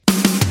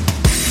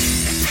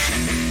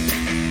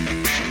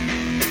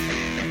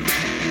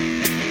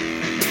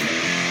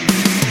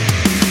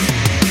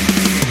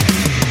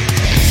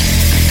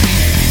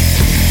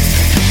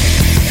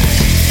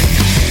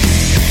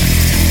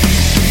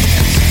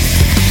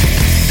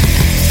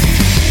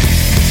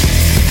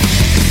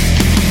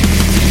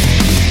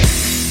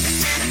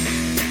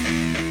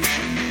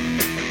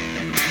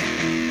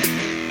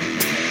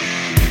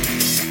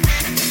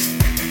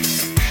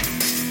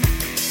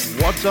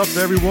What's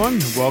up, everyone?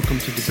 Welcome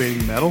to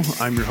Debating Metal.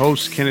 I'm your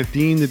host, Kenneth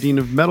Dean, the Dean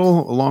of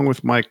Metal, along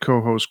with my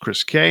co-host,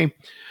 Chris K.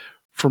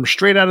 From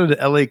straight out of the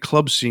LA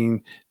club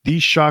scene,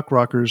 these shock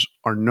rockers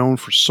are known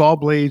for saw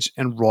blades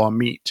and raw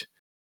meat.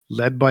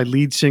 Led by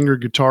lead singer,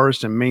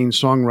 guitarist, and main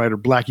songwriter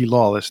Blackie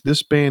Lawless,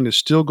 this band is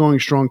still going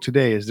strong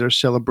today as they're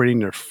celebrating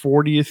their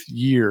 40th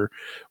year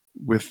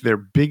with their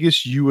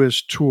biggest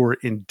U.S. tour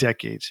in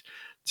decades.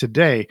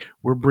 Today,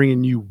 we're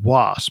bringing you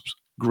W.A.S.P's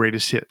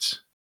greatest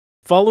hits.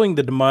 Following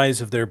the demise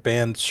of their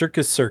band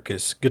Circus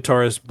Circus,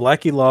 guitarist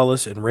Blackie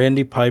Lawless and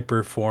Randy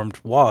Piper formed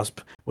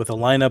W.A.S.P. with a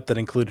lineup that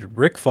included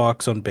Rick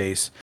Fox on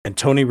bass and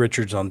Tony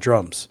Richards on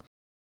drums.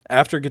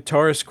 After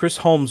guitarist Chris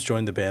Holmes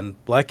joined the band,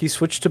 Blackie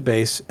switched to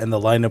bass and the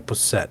lineup was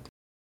set.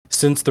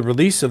 Since the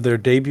release of their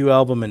debut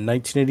album in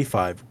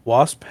 1985,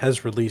 W.A.S.P.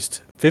 has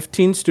released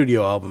 15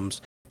 studio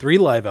albums, 3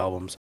 live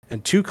albums,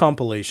 and 2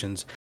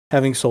 compilations,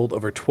 having sold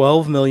over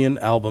 12 million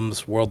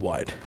albums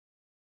worldwide.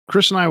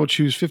 Chris and I will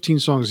choose 15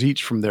 songs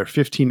each from their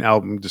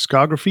 15-album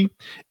discography.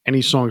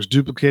 Any songs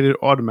duplicated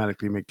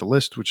automatically make the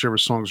list. Whichever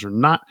songs are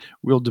not,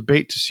 we'll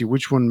debate to see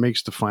which one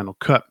makes the final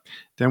cut.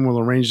 Then we'll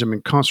arrange them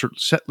in concert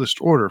set list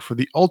order for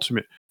the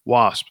ultimate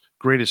W.A.S.P.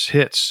 greatest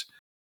hits.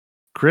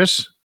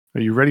 Chris,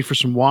 are you ready for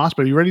some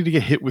W.A.S.P.? Are you ready to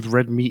get hit with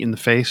red meat in the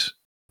face?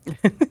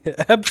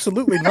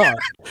 Absolutely not.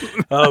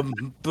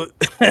 But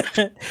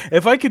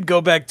if I could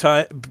go back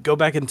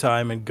in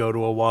time and go to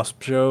a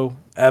W.A.S.P. show,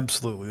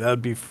 absolutely, that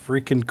would be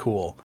freaking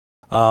cool.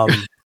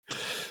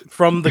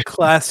 From the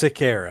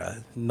classic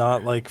era,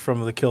 not like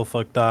from the Kill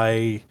Fuck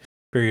Die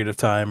period of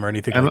time or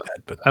anything like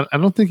that. But I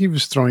don't think he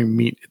was throwing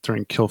meat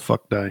during Kill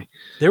Fuck Die.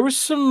 There was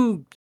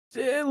some.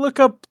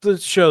 Look up the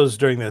shows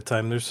during that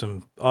time. There's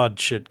some odd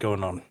shit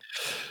going on.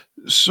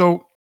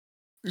 So,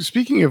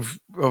 speaking of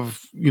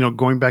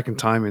going back in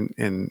time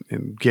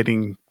and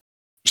getting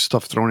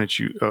stuff thrown at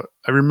you,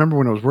 I remember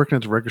when I was working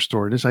at the record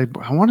store. I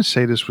want to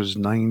say this was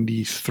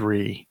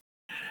 93.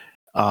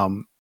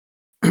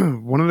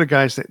 One of the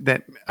guys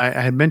that I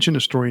had mentioned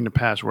a story in the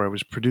past where I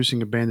was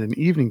producing a band in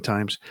the evening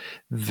times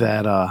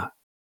that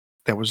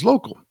was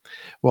local.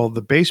 Well,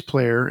 the bass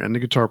player and the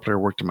guitar player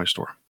worked in my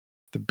store.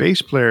 The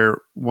bass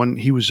player,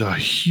 he was a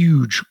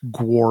huge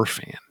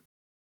W.A.S.P. fan.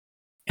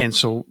 And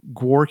so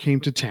W.A.S.P. came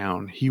to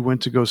town. He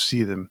went to go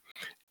see them.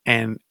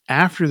 And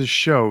after the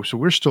show, so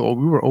we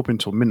were open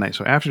till midnight.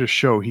 So after the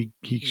show, he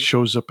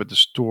shows up at the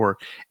store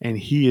and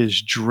he is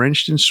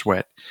drenched in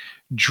sweat,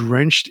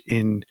 drenched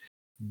in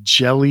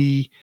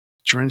jelly,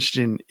 drenched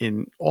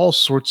in all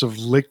sorts of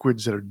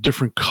liquids that are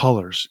different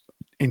colors.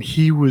 And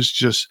he was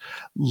just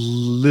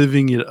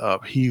living it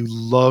up. He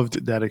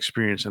loved that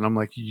experience. And I'm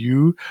like,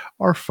 you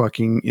are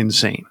fucking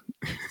insane.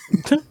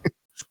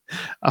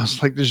 I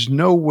was like, there's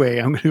no way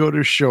I'm going to go to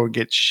a show and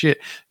get shit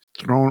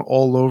thrown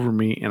all over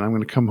me. And I'm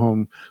going to come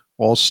home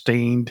all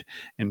stained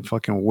and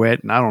fucking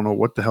wet. And I don't know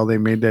what the hell they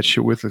made that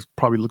shit with. It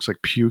probably looks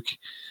like puke.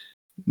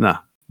 No.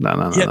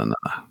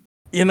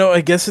 You know,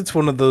 I guess it's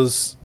one of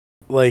those,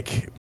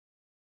 like,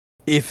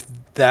 if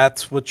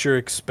that's what you're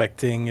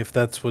expecting, if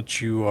that's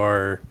what you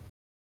are,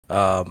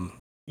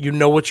 you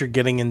know what you're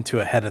getting into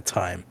ahead of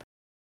time,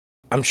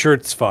 I'm sure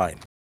it's fine.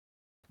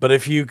 But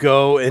if you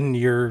go and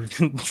you're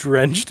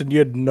drenched and you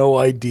had no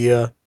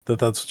idea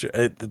that's what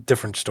a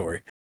different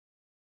story.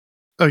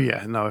 Oh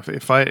yeah, no.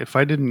 If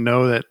I didn't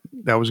know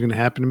that was going to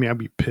happen to me, I'd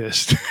be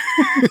pissed.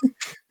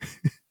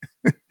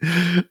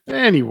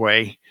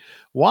 Anyway,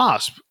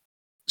 W.A.S.P.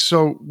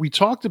 So we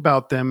talked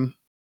about them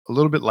a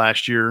little bit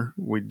last year.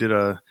 We did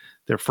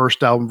their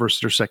first album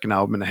versus their second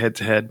album in a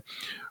head-to-head.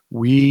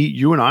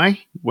 You and I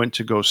went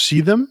to go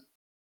see them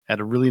at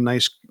a really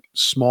nice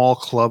small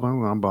club.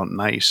 I'm about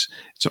nice.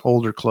 It's an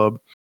older club,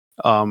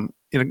 in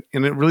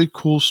a really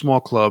cool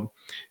small club.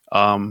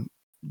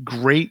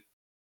 Great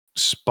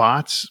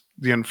spots.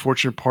 The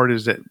unfortunate part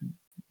is that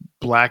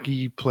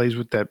Blackie plays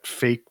with that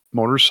fake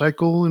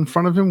motorcycle in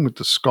front of him with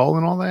the skull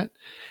and all that,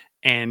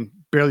 and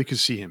barely could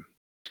see him.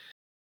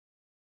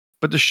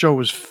 But the show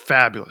was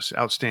fabulous,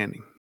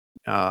 outstanding.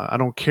 I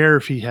don't care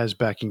if he has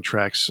backing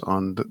tracks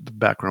on the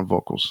background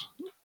vocals.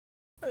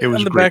 It was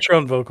on the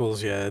background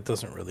vocals, yeah, it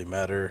doesn't really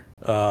matter.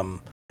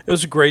 It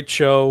was a great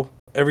show.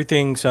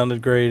 Everything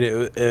sounded great,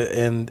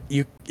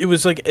 it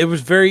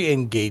was very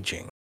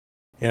engaging,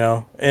 you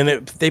know.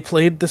 And they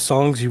played the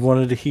songs you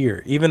wanted to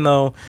hear, even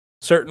though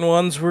certain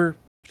ones were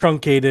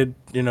truncated,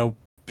 you know,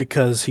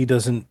 because he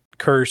doesn't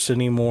curse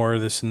anymore,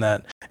 this and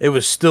that. It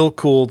was still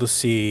cool to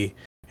see,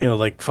 you know,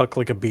 like Fuck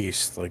Like a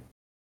Beast, like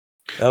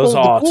that was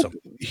awesome.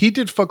 He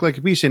did Fuck Like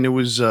a Beast, and it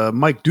was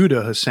Mike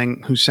Duda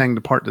who sang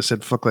the part that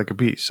said Fuck Like a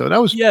Beast. So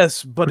that was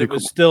but it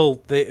was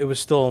cool. It was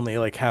still only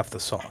like half the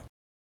song.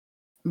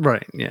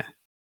 Right, yeah.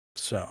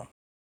 So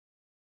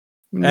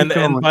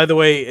and by the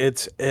way,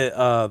 it's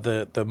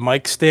the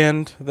mic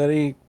stand that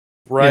he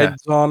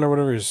rides on or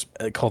whatever is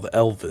called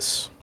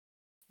Elvis.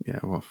 Yeah,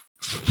 well,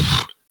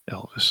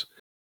 Elvis.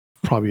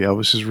 Probably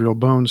Elvis's real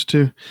bones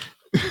too.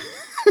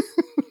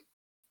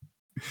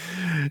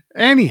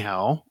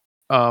 Anyhow,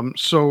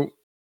 so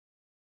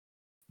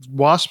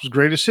W.A.S.P's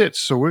greatest hits.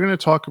 So we're going to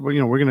talk about,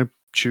 we're going to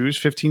choose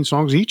 15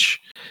 songs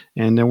each,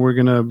 and then we're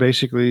gonna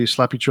basically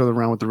slap each other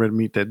around with the red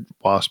meat that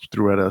Wasp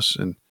threw at us,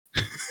 and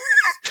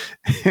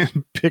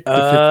and pick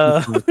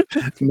the 15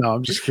 songs. No,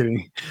 I'm just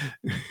kidding.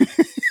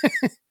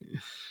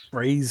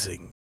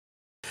 Phrasing.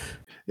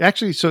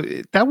 Actually, so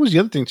that was the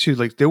other thing too.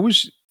 Like it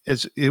was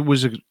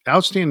an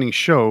outstanding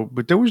show,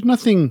 but there was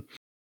nothing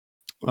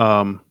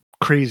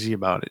crazy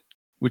about it,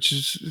 which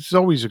is it's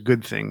always a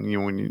good thing. You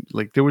know, when you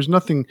like there was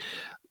nothing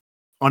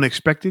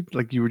unexpected,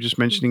 like you were just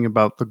mentioning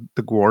about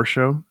the Gore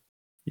show.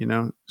 You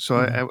know,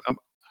 so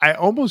I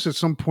almost at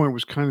some point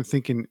was kind of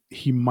thinking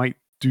he might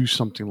do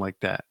something like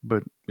that,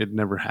 but it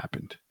never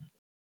happened.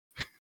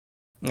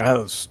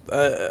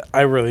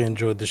 I really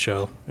enjoyed the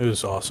show. It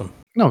was awesome.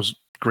 No, it was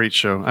a great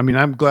show. I mean,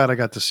 I'm glad I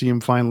got to see him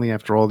finally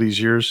after all these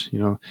years. You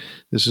know,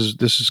 this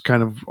is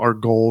kind of our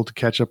goal to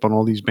catch up on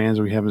all these bands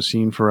that we haven't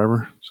seen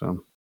forever.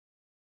 So,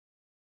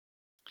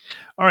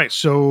 all right.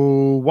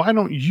 So why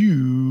don't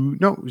you?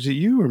 No, is it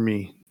you or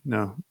me?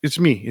 No, it's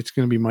me. It's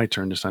going to be my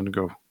turn this time to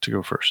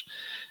go first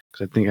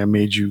because I think I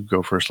made you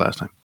go first last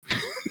time.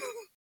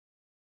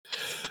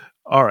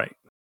 All right.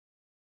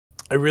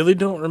 I really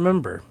don't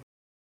remember.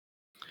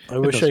 I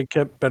wish doesn't- I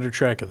kept better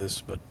track of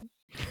this, but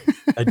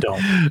I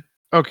don't.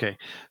 Okay.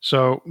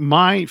 So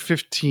my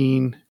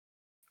 15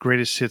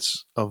 greatest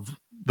hits of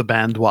the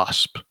band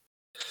W.A.S.P.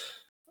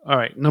 All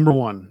right, number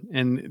one,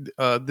 and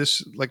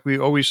this, like we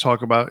always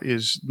talk about,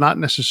 is not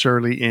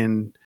necessarily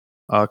in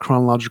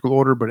chronological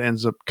order, but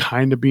ends up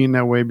kind of being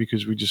that way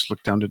because we just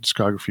look down the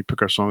discography,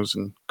 pick our songs,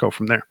 and go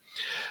from there.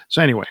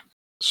 So anyway,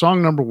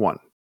 song number one,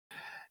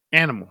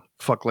 "Animal,"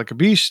 "Fuck Like a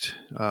Beast,"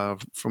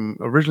 from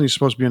originally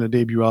supposed to be on a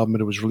debut album,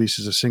 but it was released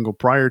as a single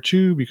prior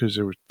to because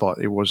they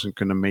thought it wasn't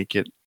going to make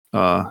it.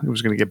 It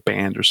was going to get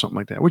banned or something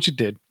like that, which it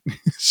did.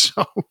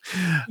 So,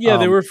 Yeah,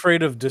 they were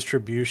afraid of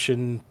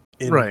distribution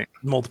in right.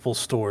 multiple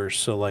stores.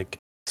 So like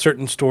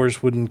certain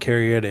stores wouldn't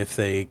carry it if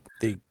they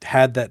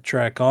had that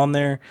track on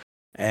there.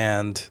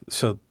 And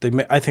so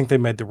I think they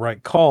made the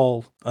right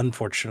call,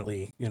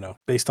 unfortunately,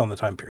 based on the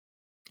time period.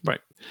 Right.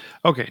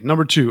 Okay.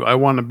 Number two, "I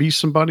Want to Be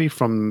Somebody"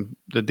 from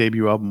the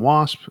debut album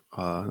W.A.S.P.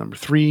 Number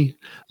three,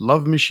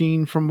 "Love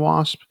Machine" from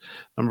W.A.S.P.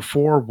 Number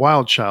four,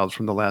 "Wild Child"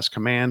 from The Last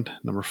Command.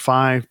 Number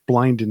five,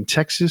 "Blind in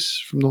Texas"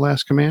 from The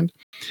Last Command.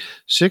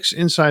 Six,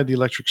 "Inside the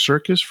Electric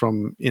Circus"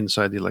 from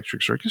Inside the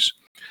Electric Circus.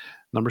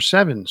 Number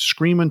seven,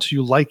 "Scream Until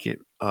You Like It,"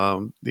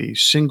 the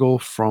single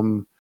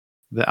from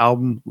the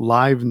album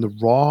Live in the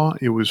Raw.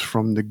 It was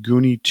from the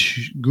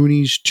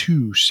Goonies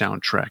 2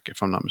 soundtrack,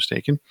 if I'm not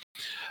mistaken.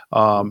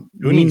 Mean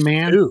Goonies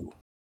Man. 2.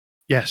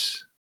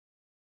 Yes.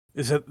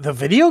 Is it the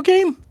video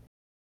game?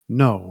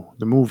 No,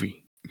 the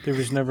movie. There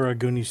was never a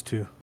Goonies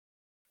 2.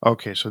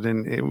 Okay, so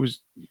then it was.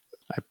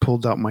 I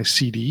pulled out my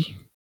CD.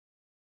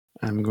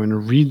 I'm going to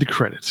read the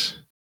credits.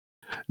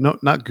 No,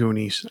 not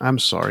Goonies. I'm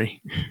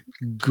sorry.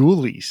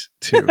 Ghoulies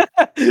 2.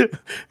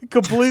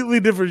 Completely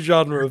different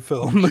genre of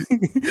film.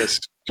 Yes,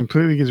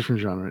 completely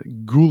different genre.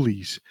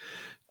 Ghoulies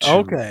 2.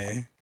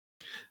 Okay.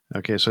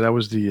 Okay, so that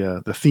was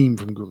the theme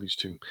from Ghoulies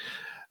 2.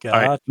 All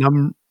right,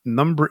 Gotcha.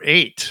 number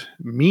 8,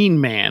 "Mean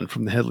Man"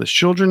 from the Headless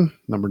Children.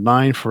 Number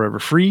 9, "Forever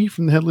Free"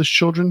 from the Headless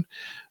Children.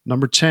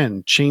 Number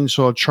 10,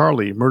 "Chainsaw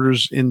Charlie: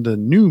 Murders in the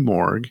New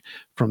Morgue"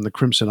 from the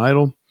Crimson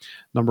Idol.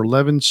 Number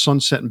 11,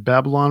 "Sunset in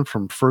Babylon"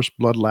 from First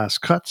Blood Last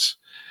Cuts.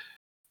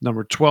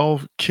 Number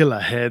 12, "Kill a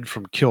Head"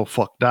 from Kill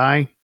Fuck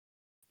Die.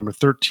 Number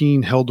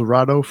 13, "Hell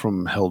Dorado"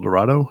 from Hell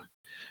Dorado.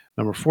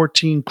 Number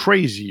 14,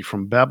 "Crazy"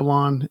 from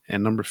Babylon.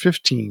 And number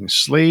 15,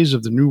 "Slaves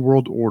of the New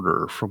World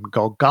Order" from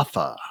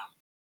Golgotha.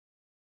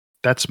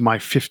 That's my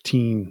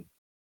 15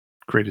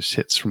 greatest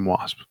hits from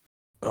W.A.S.P.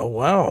 Oh,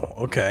 wow.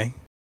 Okay.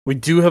 We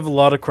do have a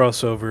lot of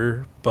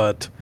crossover,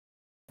 but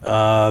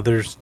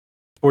there's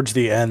towards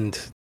the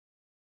end,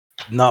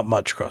 not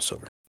much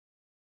crossover.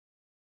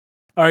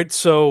 All right,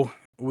 so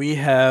we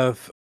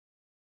have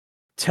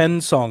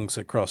 10 songs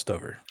that crossed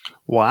over.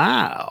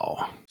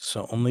 Wow.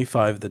 So only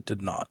 5 that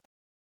did not.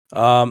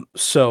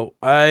 So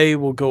I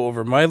will go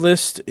over my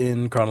list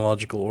in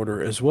chronological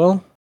order as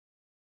well.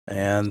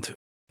 And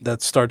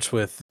that starts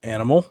with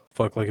 "Animal,"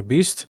 "Fuck Like a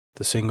Beast,"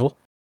 the single.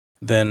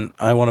 Then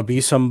 "I Want to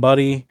Be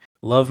Somebody,"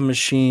 "Love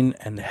Machine,"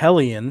 and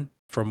 "Hellion"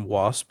 from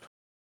W.A.S.P.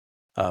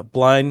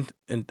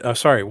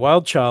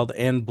 Wild Child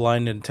and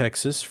 "Blind in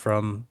Texas"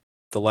 from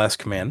The Last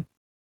Command.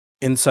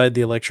 "Inside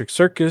the Electric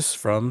Circus"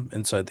 from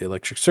Inside the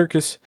Electric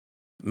Circus.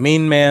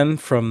 "Mean Man"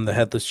 from The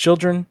Headless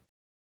Children.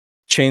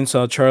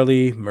 "Chainsaw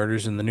Charlie: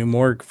 Murders in the New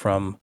Morgue"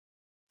 from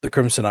The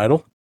Crimson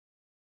Idol.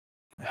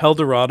 "Hell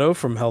Dorado"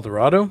 from Hell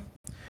Dorado.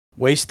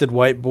 "Wasted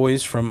White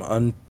Boys" from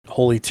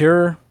Unholy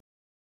Terror.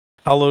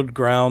 "Hallowed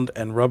Ground"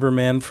 and "Rubber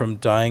Man" from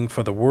Dying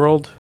for the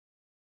World.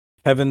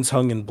 "Heavens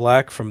Hung in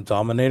Black" from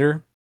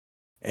Dominator.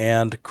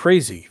 And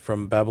 "Crazy"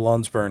 from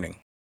Babylon's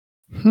Burning.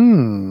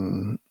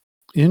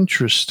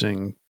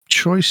 Interesting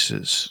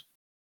choices.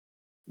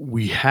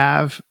 We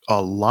have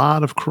a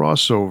lot of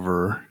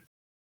crossover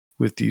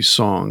with these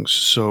songs,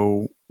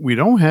 so we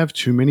don't have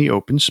too many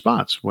open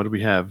spots. What do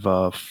we have?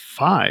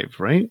 5,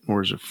 right?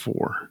 Or is it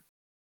 4?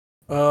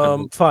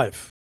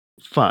 5.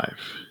 5.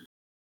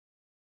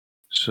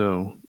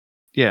 So,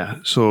 yeah.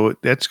 So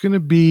that's going to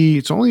be,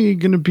 it's only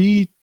going to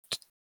be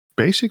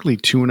basically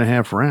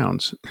 2.5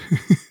 rounds.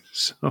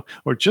 So,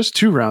 or just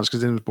 2 rounds,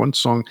 because then one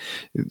song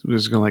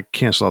is going to like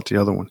cancel out the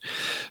other one.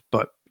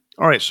 But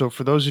all right. So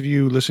for those of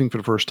you listening for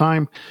the first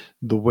time,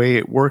 the way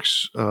it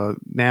works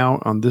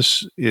now on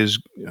this is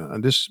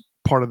this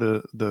part of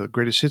the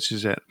greatest hits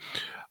is that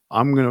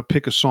I'm going to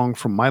pick a song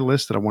from my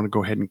list that I want to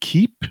go ahead and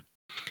keep.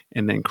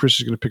 And then Chris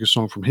is going to pick a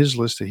song from his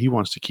list that he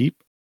wants to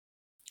keep.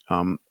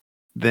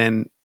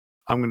 Then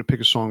I'm going to pick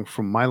a song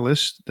from my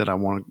list that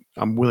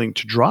I'm willing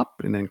to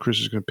drop. And then Chris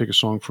is going to pick a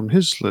song from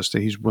his list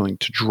that he's willing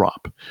to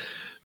drop.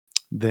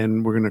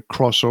 Then we're going to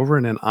cross over,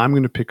 and then I'm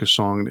going to pick a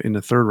song in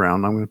the third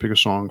round. I'm going to pick a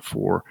song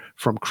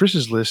from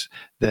Chris's list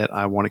that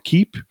I want to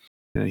keep.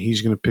 And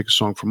he's going to pick a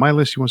song from my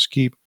list he wants to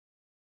keep.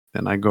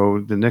 Then I go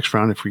the next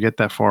round. If we get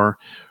that far,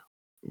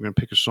 we're going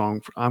to pick a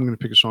song. I'm going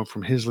to pick a song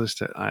from his list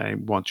that I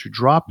want to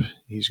drop.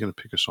 He's going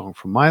to pick a song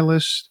from my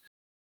list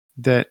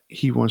that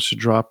he wants to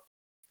drop.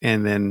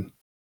 And then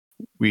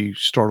we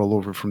start all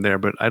over from there.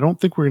 But I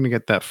don't think we're going to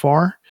get that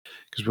far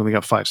because we only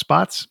got 5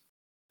 spots.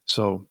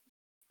 So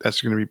that's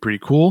going to be pretty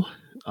cool.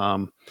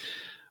 All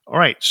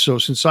right. So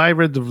since I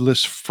read the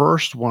list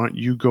first, why don't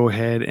you go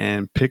ahead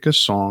and pick a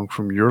song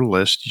from your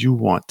list you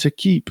want to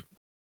keep?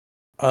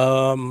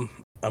 I'm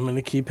going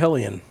to keep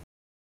Hellion.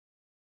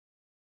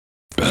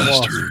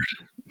 Bastard.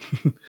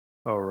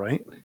 All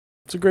right.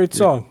 It's a great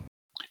song.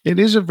 It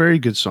is a very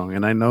good song,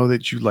 and I know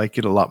that you like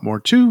it a lot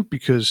more too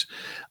because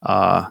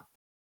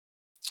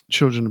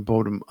Children of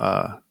Bodom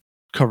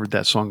covered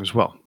that song as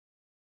well.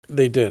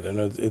 They did, and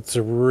it's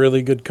a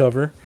really good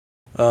cover,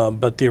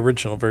 but the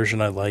original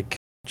version I like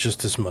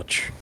just as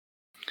much.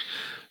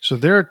 So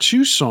there are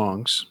 2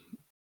 songs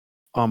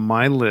on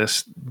my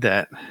list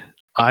that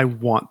I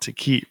want to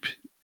keep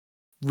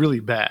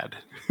really bad.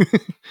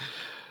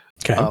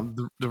 Okay.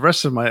 The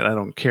rest of I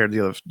don't care,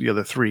 the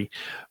other 3.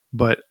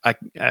 But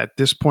at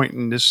this point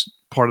in this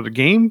part of the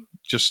game,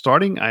 just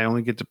starting, I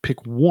only get to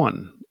pick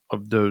one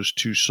of those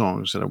 2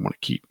 songs that I want to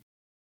keep.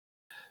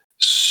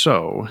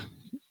 So,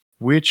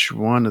 which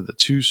one of the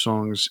 2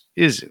 songs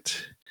is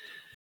it?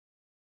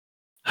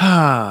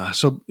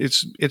 So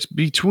it's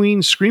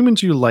between Scream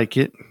Until You Like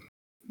It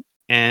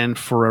and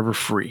Forever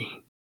Free.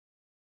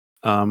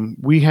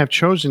 We have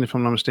chosen, if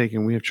I'm not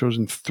mistaken,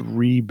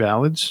 3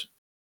 ballads.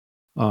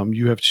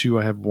 You have 2,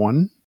 I have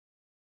 1.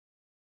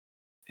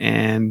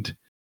 And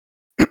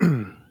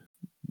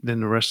then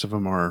the rest of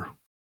them are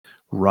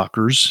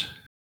rockers.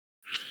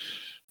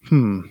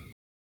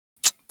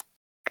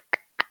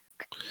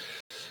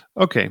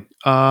 Okay.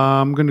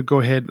 I'm going to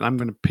go ahead. I'm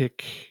going to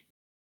pick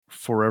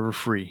Forever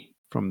Free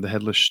from the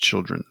Headless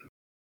Children.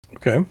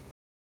 Okay.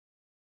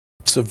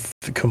 It's a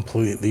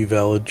completely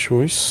valid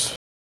choice.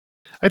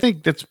 I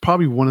think that's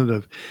probably one of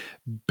the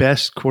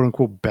best quote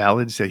unquote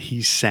ballads that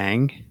he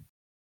sang.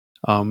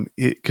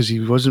 Because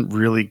he wasn't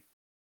really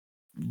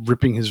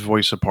ripping his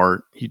voice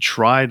apart. He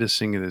tried to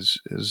sing it as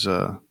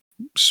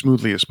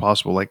smoothly as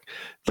possible.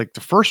 Like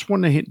the first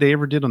one they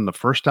ever did on the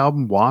first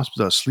album,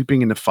 W.A.S.P,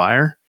 Sleeping in the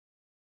Fire.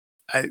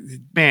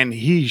 Man,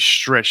 he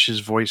stretched his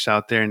voice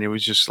out there, and it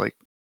was just like,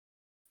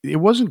 it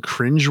wasn't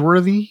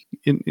cringeworthy,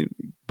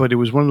 but it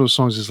was one of those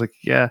songs that's like,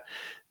 yeah,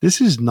 this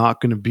is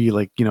not going to be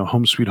like,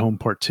 Home Sweet Home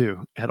Part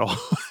 2 at all.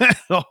 At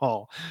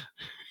all.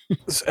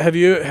 Have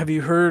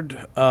you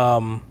heard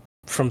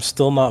from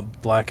Still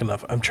Not Black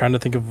Enough? I'm trying to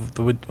think of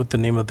what the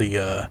name of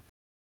the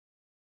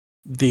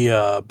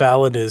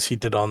ballad is he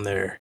did on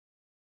there.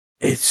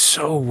 It's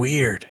so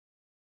weird.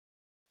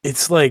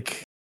 It's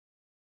like,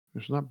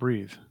 It's not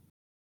Breathe.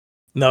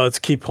 No, it's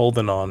Keep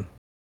Holding On.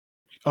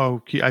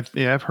 Oh,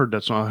 I've heard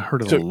that song. I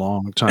heard it a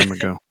long time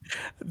ago.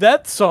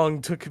 That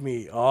song took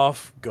me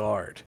off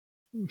guard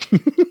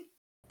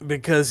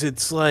because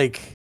it's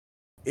like,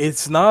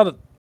 it's not a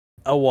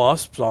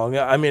W.A.S.P song.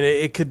 I mean,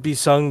 it could be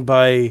sung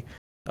by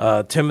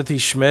Timothy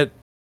Schmidt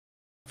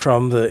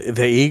from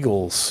the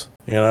Eagles.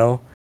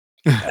 It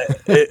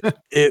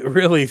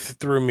really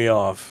threw me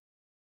off.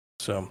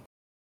 So,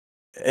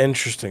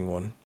 interesting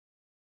one.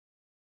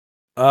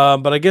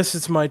 But I guess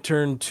it's my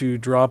turn to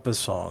drop a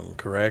song,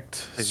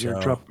 correct? As you're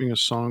dropping a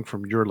song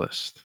from your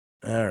list.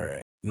 All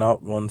right.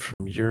 Not one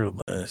from your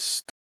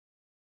list.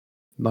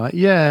 Not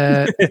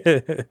yet.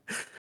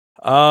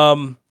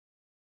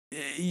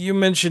 You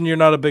mentioned you're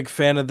not a big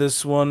fan of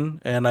this one,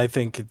 and I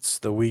think it's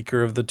the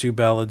weaker of the 2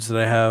 ballads that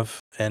I have,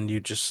 and you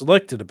just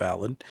selected a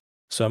ballad.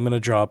 So I'm going to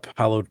drop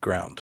Hallowed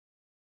Ground.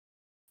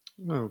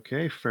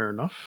 Okay, fair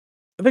enough.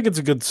 I think it's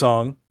a good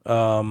song.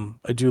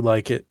 I do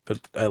like it, but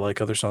I like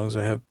other songs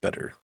I have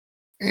better.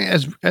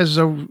 As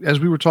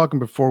we were talking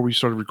before we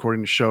started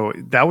recording the show,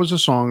 that was a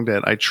song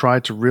that I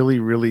tried to really,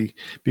 really,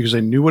 because I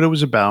knew what it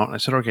was about. I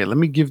said, okay, let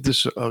me give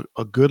this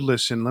a good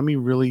listen. Let me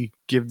really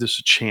give this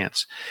a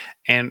chance.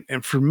 And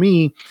for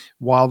me,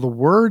 while the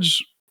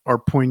words are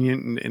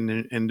poignant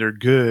and they're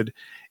good,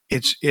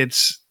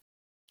 it's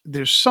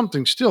there's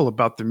something still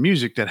about the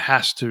music that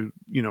has to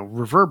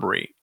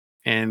reverberate.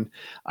 And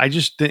I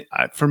just think,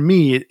 for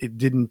me, it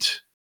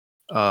didn't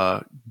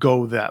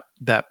go that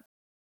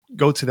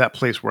go to that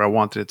place where I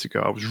wanted it to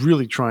go. I was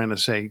really trying to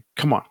say,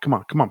 come on, come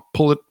on, come on,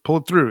 pull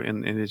it through.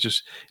 And it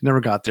just never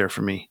got there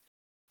for me.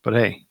 But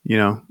hey,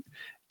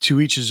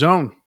 to each his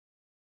own.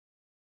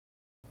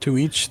 To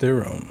each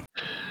their own.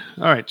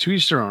 All right, to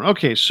each their own.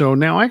 Okay, so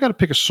now I got to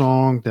pick a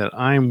song that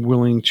I'm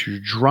willing to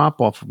drop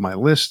off of my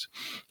list.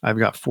 I've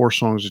got 4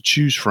 songs to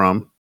choose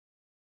from.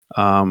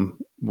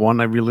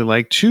 One I really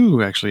like,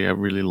 2 actually I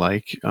really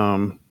like.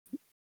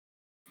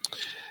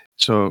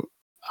 So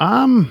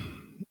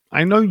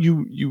I know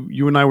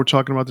you and I were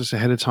talking about this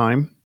ahead of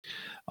time.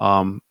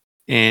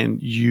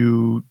 And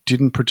you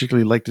didn't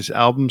particularly like this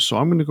album, so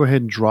I'm going to go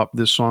ahead and drop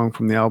this song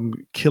from the album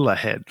 "Kill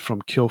Ahead"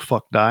 from Kill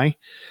Fuck Die.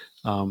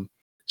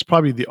 It's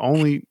probably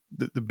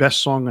the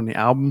best song on the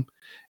album,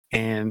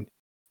 and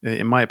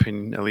in my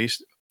opinion, at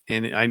least.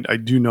 And I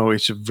do know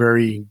it's a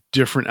very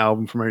different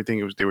album from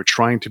everything. They were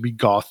trying to be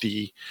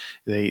gothy.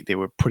 They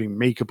were putting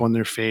makeup on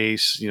their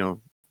face,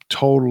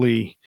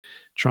 totally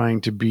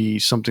trying to be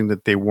something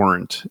that they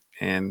weren't,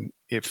 and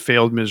it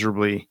failed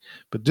miserably.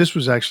 But this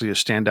was actually a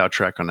standout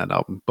track on that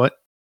album. But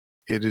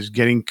it is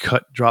getting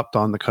dropped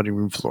on the cutting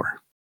room floor.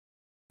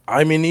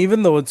 I mean,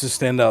 even though it's a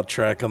standout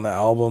track on the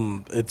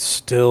album, it's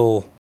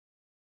still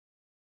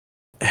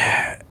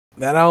that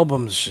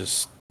album's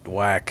just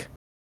whack.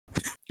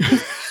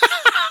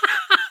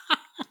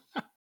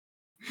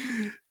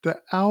 The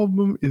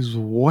album is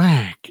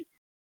whack.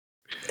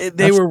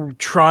 They were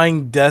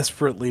trying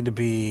desperately to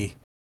be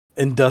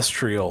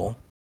industrial,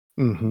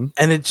 and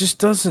it just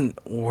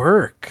doesn't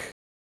work.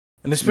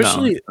 And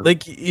especially,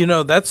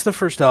 that's the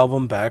first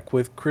album back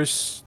with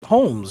Chris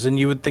Holmes, and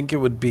you would think it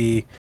would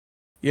be,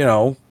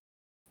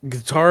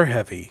 guitar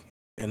heavy,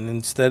 and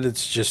instead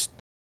it's just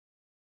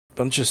a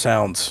bunch of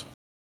sounds.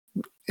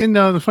 And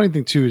the funny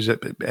thing too is that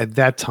at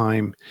that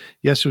time,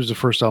 yes, it was the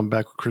first album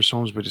back with Chris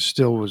Holmes, but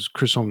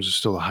Chris Holmes is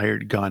still a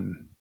hired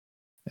gun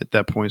at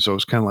that point. So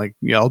it's kind of like,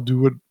 yeah, I'll do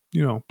what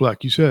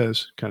Blackie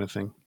says, kind of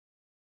thing.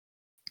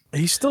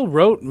 He still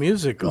wrote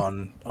music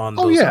on Oh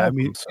those yeah, albums, I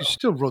mean, he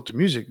still wrote the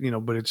music,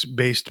 but it's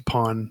based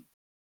upon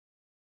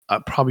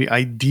probably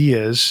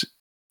ideas,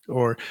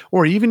 or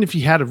even if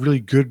he had a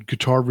really good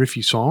guitar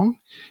riffy song,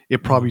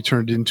 it probably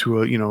turned into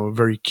a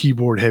very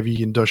keyboard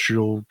heavy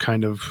industrial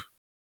kind of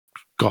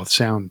goth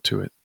sound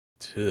to it.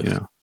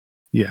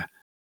 Yeah.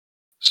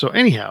 So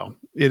anyhow,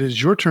 it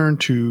is your turn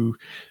to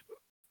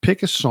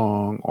pick a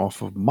song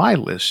off of my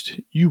list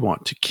you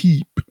want to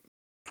keep.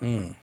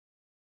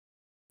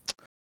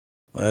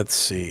 Let's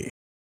see.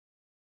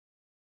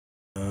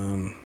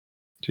 So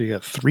you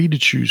got 3 to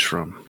choose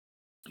from.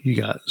 You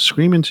got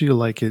 "Scream Until You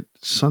Like It,"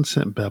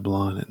 "Sunset in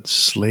Babylon," and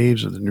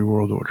 "Slaves of the New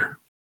World Order."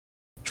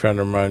 Trying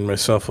to remind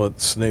myself what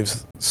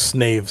Slaves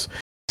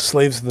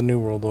of the New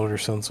World Order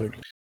sounds like.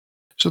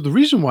 So the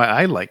reason why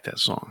I like that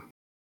song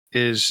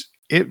is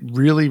it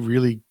really,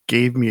 really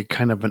gave me a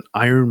kind of an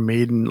Iron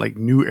Maiden, like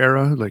new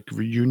era, like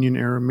reunion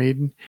era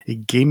Maiden.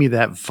 It gave me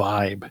that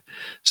vibe.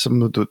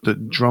 Some of the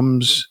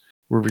drums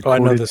were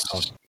recorded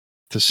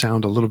to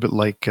sound a little bit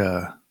like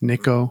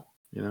Nico,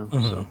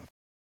 So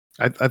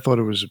I thought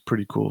it was a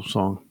pretty cool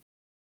song.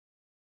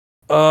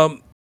 I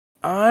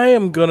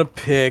am gonna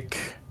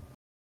pick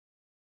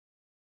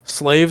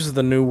 "Slaves of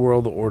the New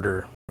World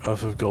Order"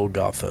 off of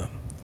Golgotha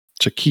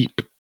to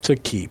keep.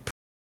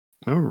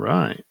 All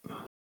right.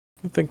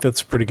 I think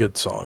that's a pretty good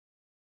song.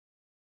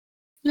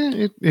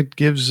 Yeah, it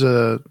gives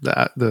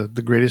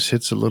the greatest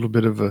hits a little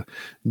bit of a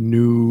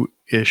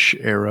new-ish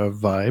era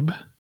vibe.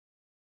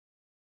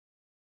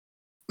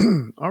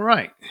 All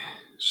right.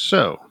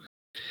 So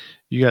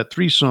you got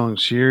 3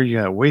 songs here. You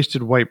got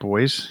 "Wasted White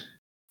Boys,"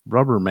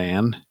 "Rubber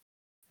Man,"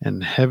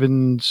 and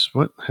Heaven's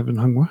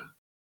Hung what?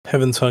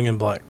 Heaven's Hung in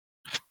Black.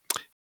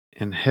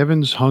 And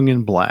Heaven's Hung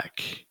in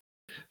Black.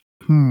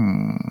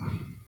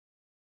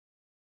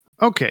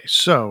 Okay,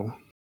 so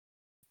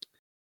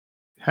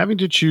having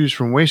to choose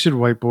from "Wasted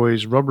White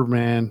Boys," "Rubber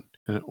Man,"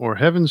 or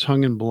 "Heaven's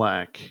Hung in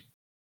Black,"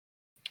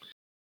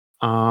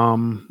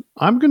 I'm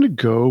going to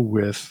go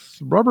with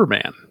 "Rubber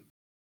Man."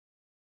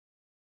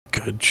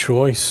 Good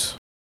choice.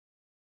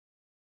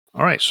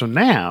 All right, so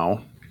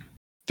now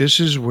this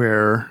is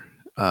where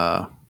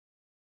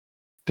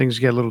things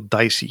get a little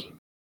dicey.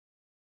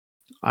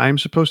 I'm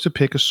supposed to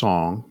pick a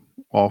song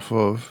off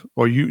of,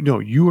 or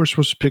you are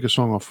supposed to pick a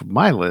song off of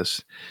my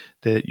list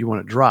that you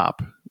want to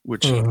drop,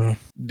 which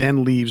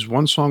then leaves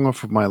one song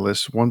off of my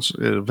list.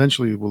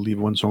 Eventually will leave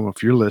one song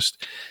off your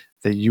list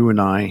that you and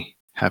I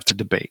have to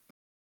debate.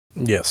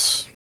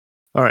 Yes.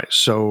 All right.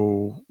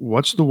 So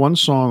what's the one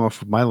song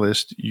off of my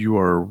list you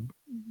are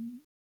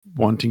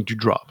wanting to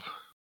drop?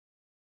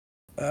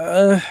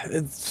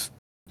 It's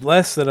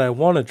less that I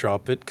want to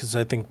drop it because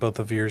I think both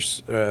of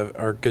yours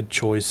are good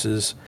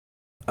choices.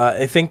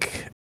 I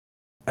think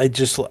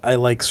I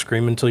like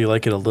 "Scream Until You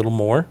Like It" a little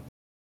more.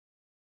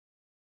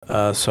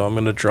 So I'm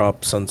going to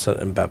drop "Sunset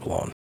in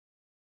Babylon."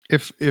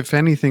 If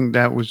anything,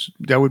 that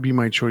would be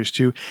my choice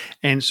too.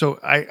 And so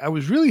I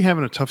was really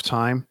having a tough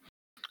time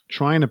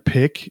trying to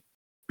pick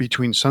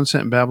between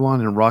 "Sunset in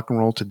Babylon" and "Rock and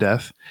Roll to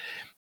Death."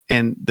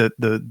 And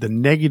the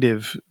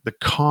negative, the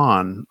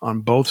con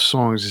on both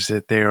songs is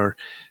that they are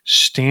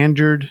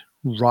standard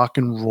rock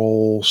and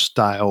roll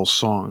style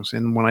songs.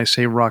 And when I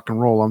say rock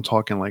and roll, I'm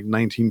talking like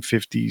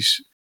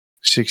 1950s,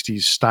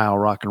 60s style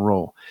rock and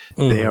roll.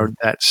 They are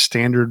that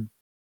standard,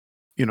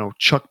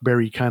 Chuck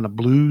Berry kind of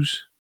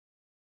blues.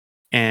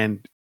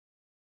 And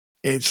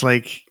it's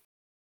like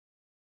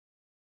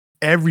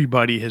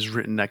everybody has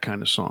written that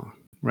kind of song,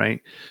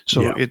 right?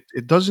 So Yeah.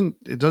 it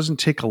doesn't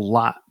take a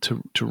lot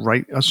to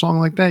write a song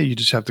like that. You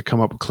just have to come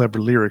up with clever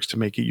lyrics to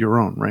make it your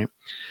own, right?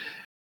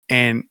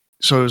 And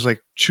so it was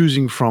like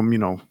choosing from,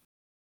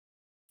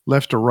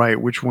 left or right,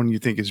 which one you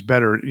think is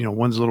better.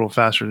 One's a little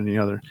faster than the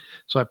other.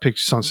 So I picked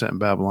Sunset in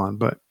Babylon,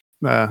 but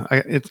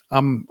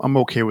I'm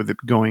okay with it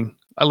going.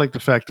 I like the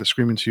fact that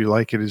Screaming Till You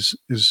Like It is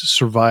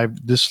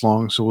survived this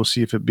long. So we'll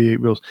see if it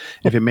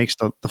makes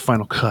the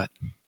final cut.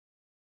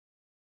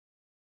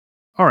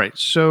 All right.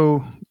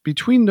 So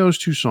between those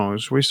two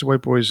songs, Wasted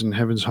White Boys and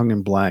Heaven's Hung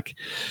in Black,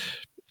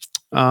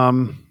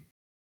 I'm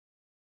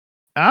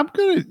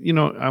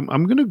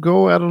gonna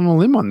go out on a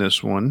limb on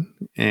this one,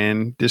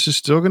 and this is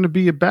still gonna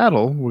be a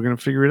battle. We're gonna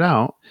figure it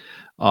out.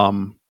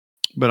 But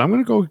I'm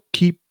gonna go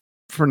keep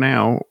for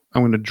now.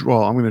 I'm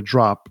gonna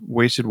drop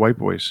Wasted White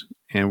Boys,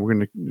 and we're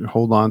gonna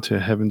hold on to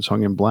Heaven's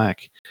Hung in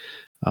Black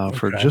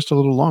for just a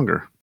little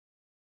longer.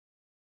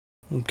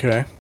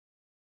 Okay.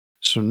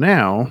 So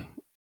now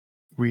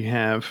we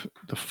have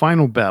the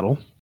final battle,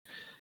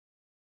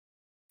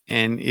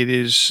 and it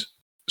is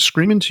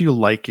Screaming Till You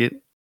Like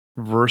It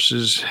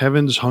versus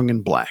Heaven's Hung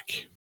in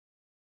Black.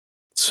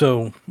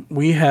 So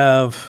we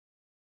have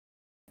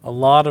a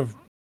lot of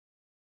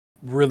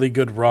really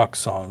good rock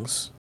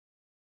songs.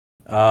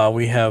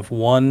 We have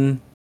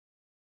one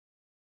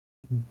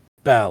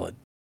ballad.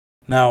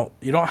 Now,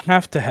 you don't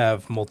have to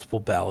have multiple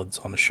ballads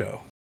on a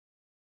show.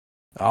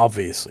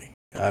 Obviously.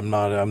 I'm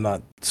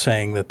not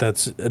saying that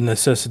that's a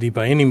necessity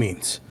by any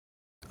means.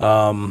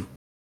 But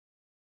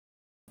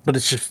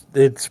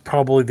it's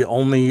probably the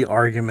only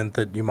argument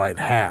that you might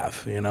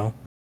have,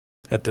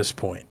 at this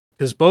point.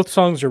 Because both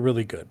songs are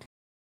really good.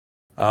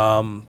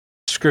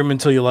 Scream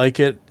Until You Like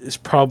It is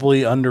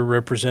probably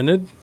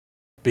underrepresented,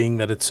 being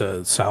that it's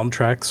a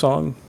soundtrack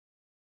song.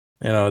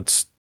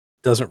 It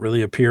doesn't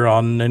really appear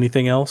on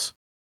anything else.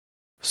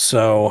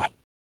 So,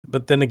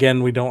 but then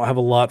again, we don't have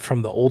a lot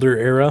from the older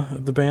era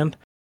of the band.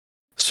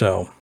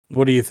 So,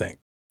 what do you think?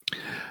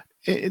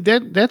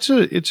 It's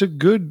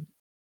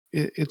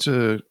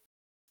a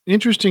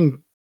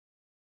interesting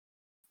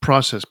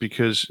process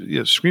because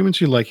Scream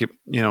Until You Like It,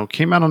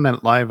 came out on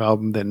that live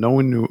album that no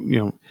one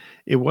knew.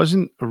 It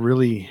wasn't a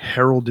really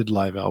heralded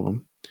live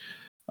album.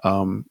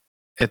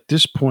 At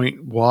this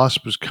point,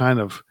 W.A.S.P was kind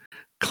of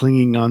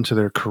clinging on to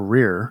their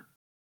career,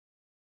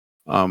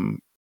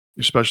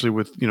 especially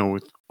with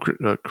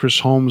Chris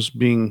Holmes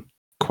being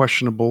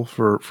questionable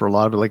for a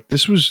lot of it. Like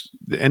this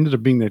ended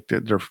up being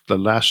the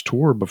last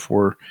tour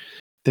before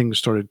things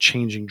started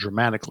changing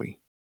dramatically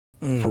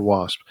for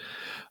W.A.S.P.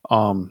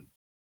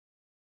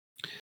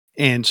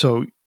 And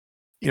so,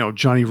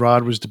 Johnny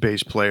Rod was the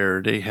bass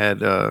player. They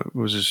had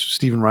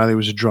Stephen Riley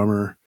was a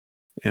drummer.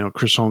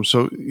 Chris Holmes.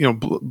 So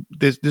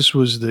this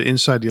was the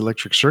Inside the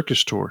Electric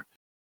Circus tour,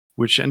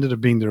 which ended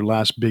up being their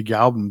last big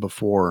album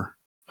before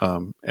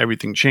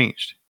everything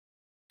changed.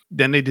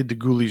 Then they did the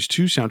Ghoulies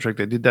 2 soundtrack.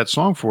 They did that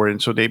song for it,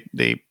 and so they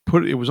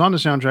put it was on the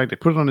soundtrack. They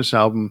put it on this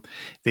album.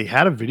 They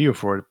had a video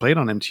for it. It played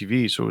on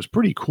MTV, so it was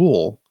pretty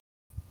cool.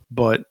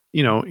 But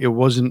it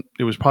wasn't.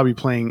 It was probably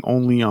playing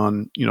only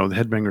on the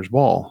Headbangers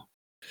Ball.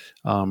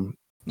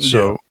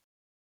 So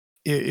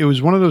it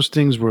was one of those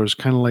things where it was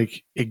kind of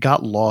like it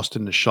got lost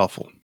in the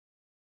shuffle.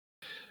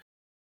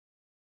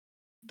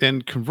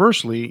 Then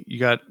conversely, you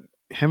got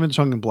Heaven's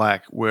Hung in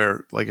Black,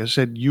 where, like I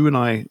said, you and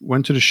I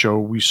went to the show.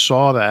 We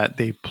saw that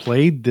they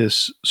played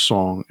this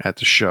song at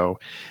the show,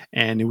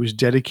 and it was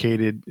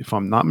dedicated, if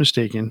I'm not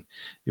mistaken,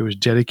 it was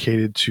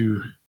dedicated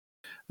to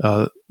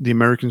the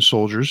American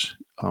soldiers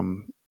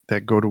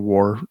that go to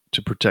war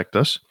to protect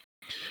us.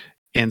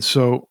 And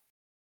so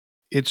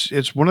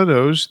it's one of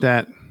those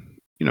that,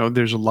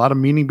 there's a lot of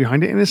meaning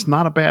behind it, and it's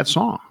not a bad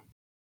song.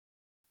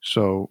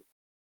 So,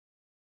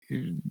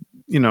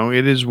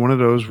 it is one of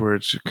those where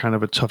it's kind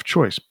of a tough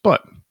choice,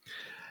 but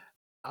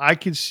I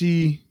could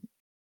see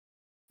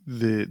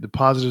the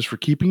positives for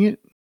keeping it.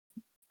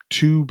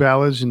 2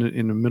 ballads in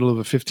the middle of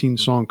a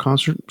 15-song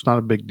concert. It's not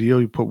a big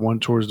deal. You put one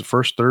towards the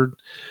first third,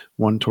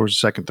 one towards the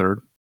second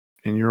third,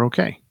 and you're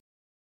okay.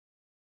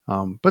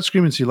 But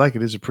Scream Until You Like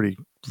It is a pretty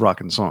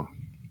rocking song.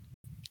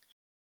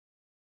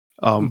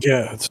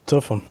 Yeah, it's a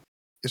tough one.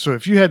 So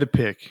if you had to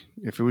pick,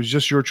 if it was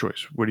just your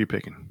choice, what are you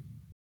picking?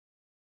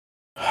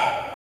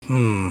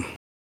 I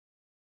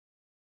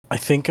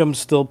think I'm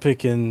still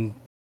picking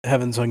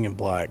Heaven's Hung in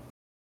Black.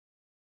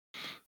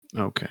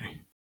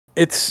 Okay.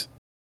 It's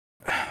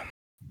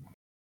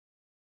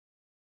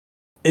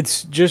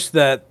just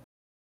that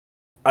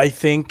I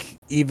think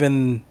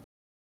even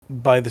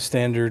by the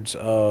standards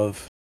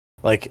of,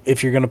 like,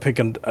 if you're going to pick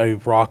a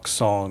rock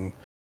song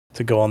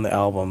to go on the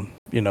album,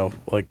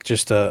 like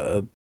just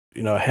a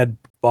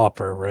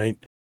bopper, right?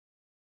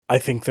 I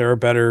think there are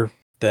better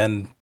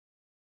than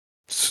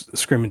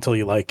Scream Until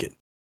You Like It.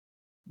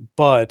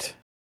 But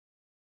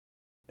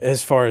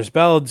as far as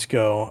ballads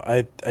go,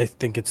 I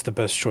think it's the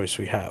best choice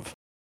we have.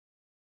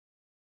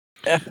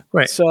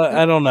 Right. So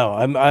I don't know.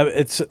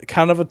 It's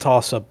kind of a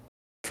toss up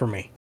for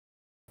me,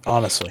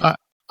 honestly.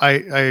 I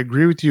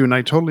agree with you, and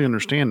I totally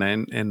understand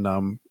that.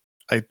 And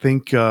I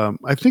think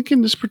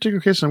in this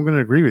particular case, I'm going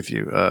to agree with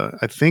you.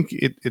 I think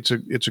it's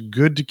a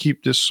good to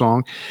keep this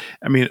song.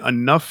 I mean,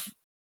 enough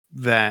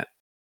that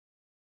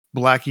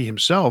Blackie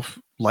himself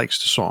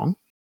likes the song,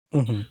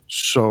 Mm-hmm.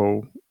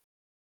 so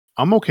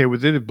I'm okay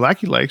with it. If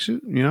Blackie likes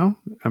it,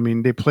 I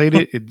mean, they played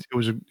it.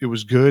 It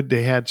was good.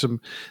 They had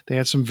some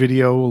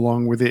video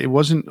along with it. It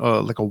wasn't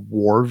like a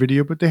war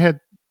video, but they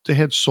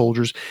had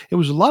soldiers. It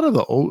was a lot of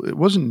the old. It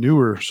wasn't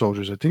newer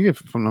soldiers. I think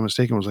if I'm not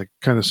mistaken, it was like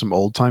kind of some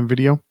old time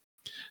video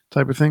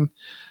type of thing.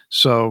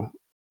 So,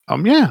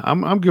 yeah,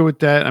 I'm good with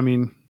that. I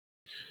mean,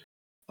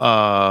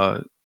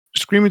 uh,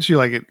 "Screaming to You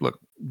Like It." Look,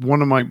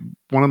 one of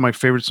my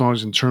favorite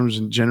songs in terms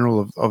in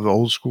general of the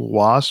old school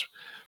W.A.S.P.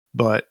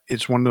 But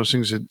it's one of those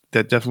things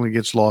that definitely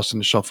gets lost in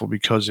the shuffle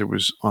because it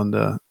was on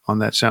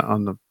that sound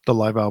on the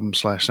live album /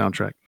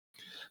 soundtrack.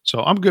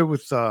 So I'm good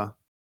with you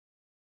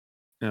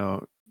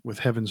know with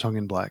Heavens Hung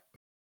in Black.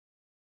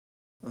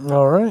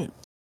 All right.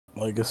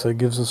 Well, I guess that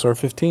gives us our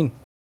 15.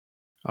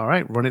 All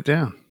right, run it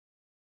down.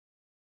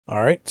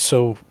 All right.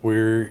 So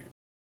we're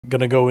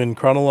going to go in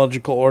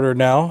chronological order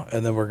now,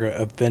 and then we're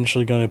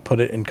eventually going to put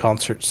it in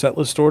concert set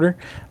list order.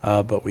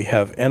 But we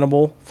have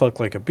Animal, Fuck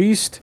Like a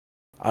Beast,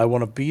 I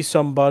Want to Be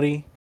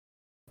Somebody,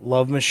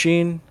 Love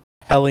Machine,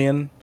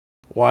 Hellion,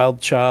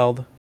 Wild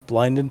Child,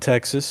 Blind in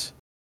Texas,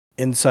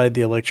 Inside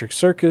the Electric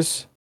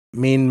Circus,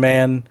 Mean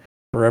Man,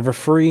 Forever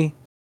Free,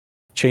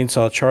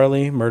 Chainsaw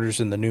Charlie, Murders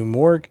in the New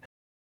Morgue,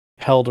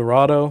 Hell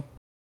Dorado,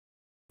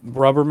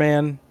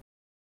 Rubberman,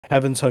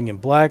 Heavens Hung in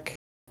Black,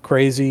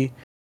 Crazy,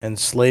 and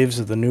Slaves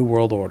of the New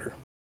World Order.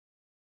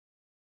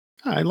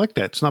 I like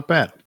that. It's not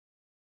bad.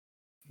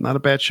 Not a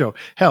bad show.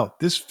 Hell,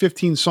 this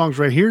 15 songs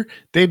right here,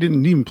 they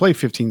didn't even play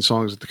 15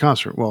 songs at the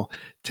concert. Well,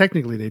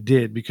 technically they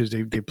did because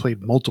they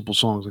played multiple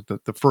songs. Like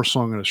the first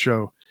song of the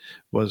show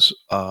was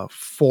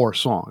 4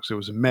 songs. It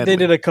was a They did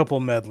medley. a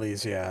couple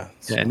medleys, yeah.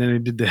 So. Yeah, and then they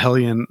did the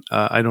Hellion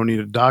I Don't Need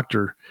a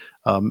Doctor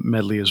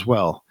medley as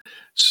well.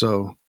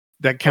 So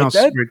that Like counts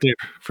that, right there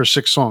for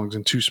 6 songs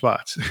in 2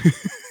 spots.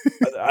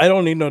 I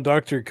Don't Need No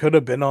Doctor could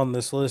have been on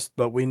this list,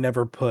 but we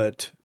never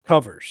put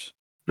covers.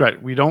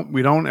 Right. We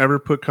don't ever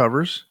put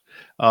covers.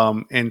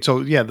 And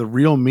so yeah, The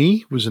Real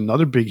Me was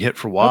another big hit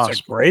for That's a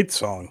Wasp. great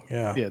song,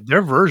 yeah. Yeah,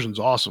 their version's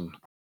awesome.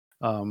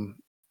 Um,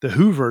 the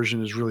Who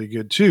version is really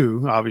good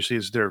too. Obviously,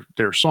 it's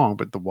their song,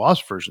 but the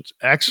Wasp version's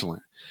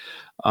excellent.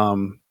 But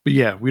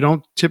yeah, we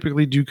don't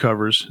typically do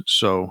covers,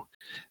 so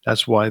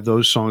that's why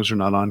those songs are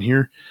not on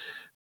here.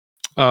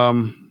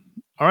 All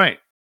right,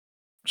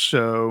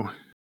 so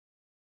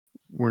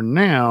we're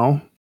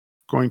now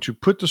going to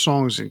put the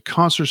songs in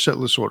concert set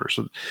list order.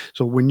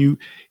 So when you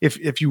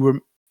if you were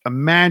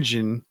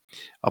imagine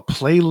a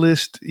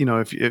playlist,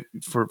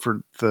 if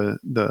for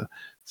the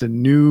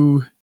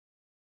new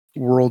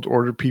world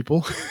order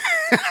people.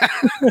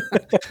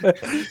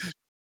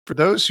 For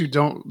those who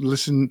don't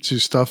listen to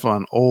stuff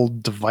on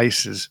old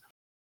devices,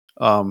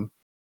 and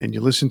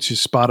you listen to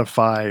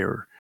Spotify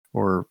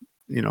or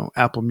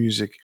Apple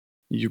Music,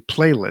 your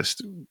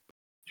playlist,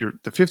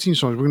 the 15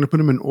 songs, we're going to put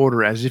them in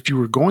order as if you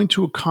were going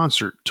to a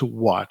concert to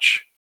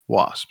watch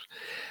W.A.S.P.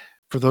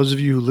 For those of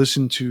you who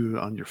listen to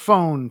on your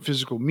phone,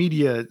 physical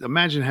media,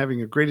 imagine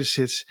having a greatest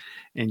hits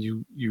and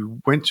you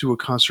went to a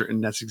concert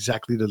and that's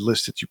exactly the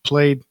list that you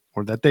played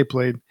or that they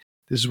played.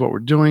 This is what we're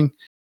doing.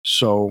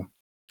 So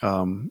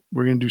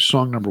we're going to do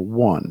song number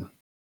 1,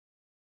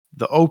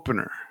 the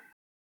opener.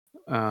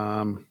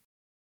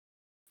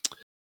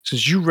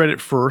 Since you read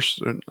it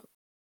first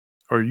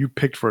or you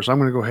picked first, I'm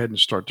going to go ahead and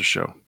start the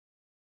show.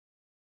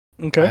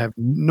 Okay. I have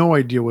no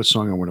idea what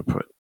song I want to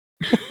put.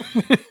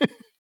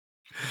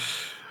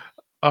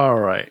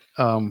 All right.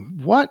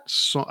 What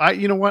song?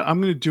 You know what?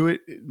 I'm going to do it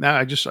now.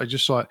 I just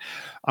saw it.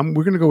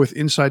 We're going to go with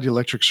 "Inside the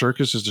Electric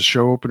Circus" as the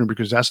show opener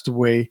because that's the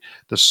way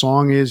the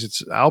song is.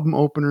 It's an album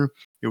opener.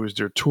 It was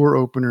their tour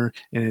opener,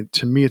 and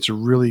to me, it's a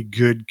really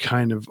good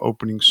kind of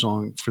opening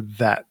song for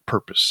that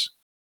purpose.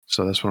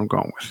 So that's what I'm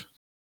going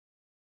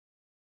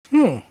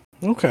with.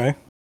 Okay.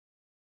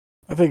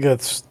 I think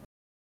that's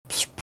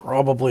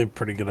probably a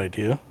pretty good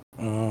idea.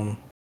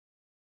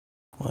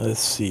 Let's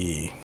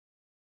see.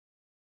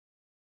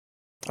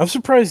 I'm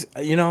surprised.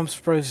 I'm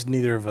surprised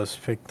neither of us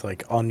picked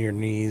like "On Your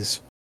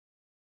Knees"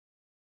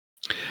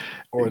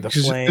 or "The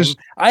Flame."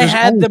 I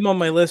had them on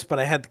my list, but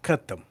I had to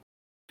cut them.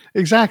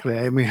 Exactly.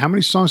 I mean, how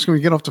many songs can we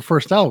get off the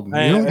first album?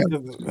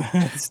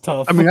 It's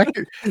tough. I mean,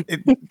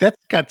 that's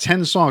got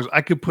 10 songs.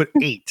 I could put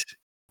 8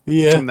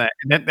 from that.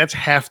 And that's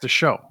half the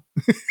show.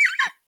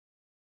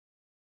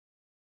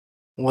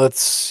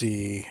 Let's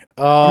see.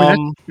 I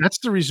mean, that's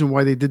the reason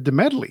why they did the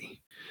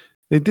medley.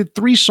 They did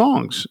 3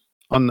 songs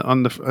on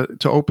the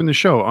to open the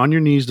show: "On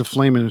Your Knees," "The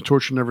Flame," and "The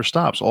Torture Never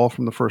Stops," all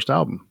from the first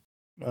album.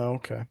 Oh,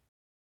 okay.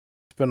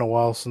 It's been a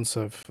while since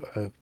I've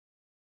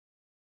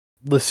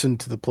listened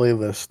to the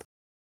playlist.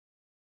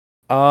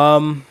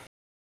 Um,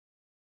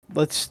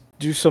 let's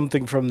do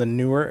something from the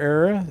newer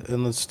era,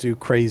 and let's do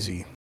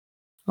Crazy.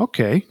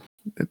 Okay.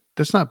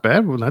 That's not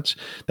bad. Well, that's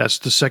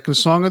the second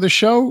song of the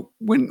show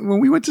when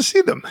we went to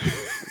see them.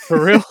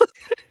 For real?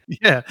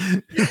 Yeah.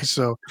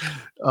 So,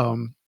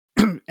 um,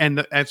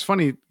 and it's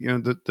funny,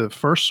 the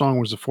first song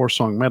was a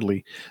 4-song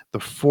medley. The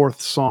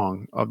fourth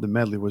song of the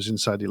medley was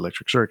Inside the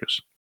Electric Circus.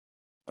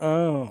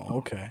 Oh,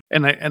 okay.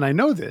 And I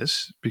know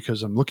this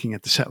because I'm looking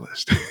at the set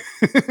list.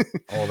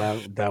 Oh,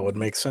 that would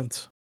make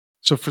sense.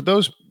 So for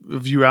those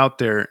of you out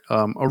there,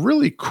 a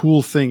really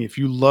cool thing, if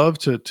you love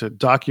to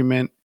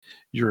document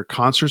your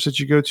concerts that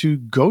you go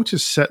to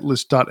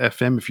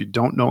setlist.fm if you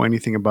don't know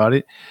anything about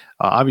it.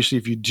 Obviously,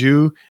 if you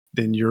do,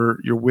 then you're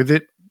with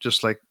it,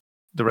 just like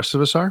the rest of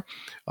us are.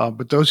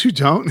 But those who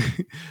don't,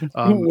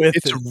 With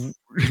it's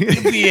it.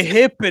 You be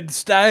hip and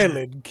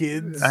styling, I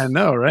kids.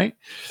 know, right?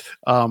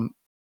 Um,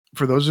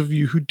 for those of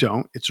you who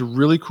don't, it's a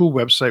really cool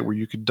website where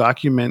you could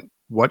document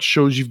what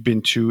shows you've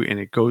been to, and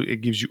it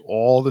gives you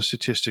all the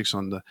statistics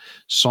on the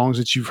songs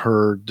that you've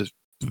heard, the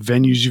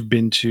venues you've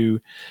been to,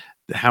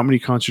 how many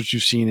concerts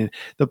you've seen. And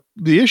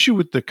the issue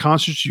with the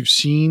concerts you've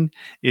seen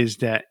is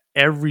that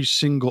every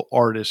single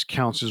artist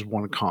counts as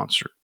one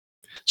concert.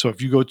 So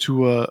if you go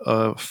to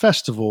a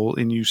festival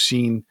and you've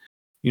seen,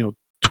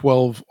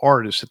 12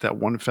 artists at that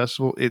one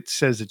festival, it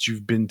says that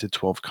you've been to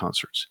 12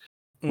 concerts.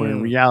 Where in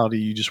Mm. reality,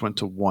 you just went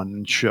to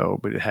one show,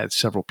 but it had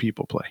several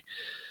people play.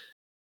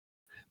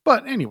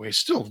 But anyway,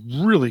 still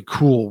really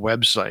cool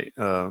website.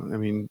 I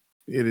mean,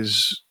 it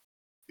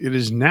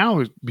is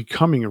now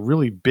becoming a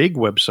really big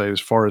website as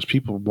far as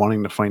people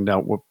wanting to find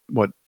out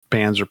what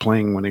bands are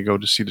playing when they go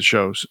to see the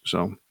shows.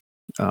 So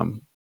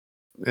um,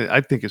 I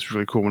think it's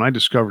really cool. When I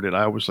discovered it,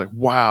 I was like,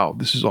 "Wow,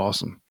 this is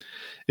awesome!"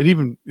 It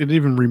even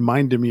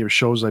reminded me of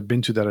shows I've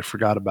been to that I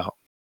forgot about.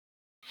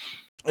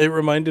 It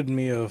reminded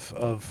me of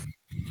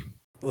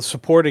the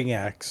supporting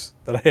acts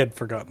that I had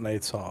forgotten I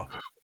saw.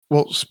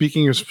 Well,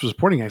 speaking of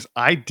supporting acts,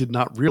 I did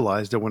not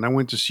realize that when I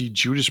went to see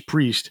Judas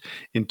Priest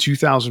in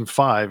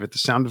 2005 at the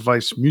Sound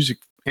Device Music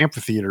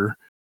Amphitheater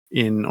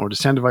the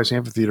Sound Device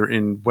Amphitheater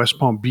in West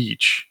Palm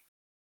Beach,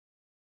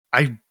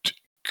 I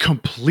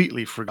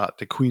completely forgot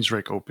that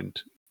Queensryche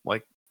opened.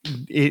 Like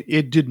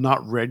it did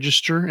not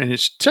register, and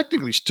it's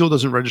technically still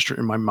doesn't register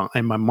in my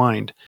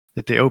mind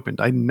that they opened.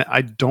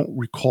 I don't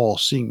recall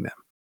seeing them,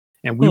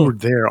 and we Hmm. were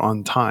there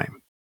on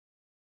time,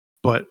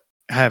 but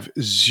have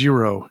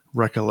zero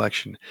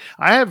recollection.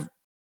 I have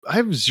I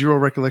have zero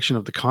recollection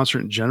of the concert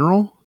in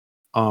general.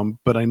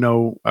 But I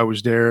know I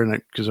was there, and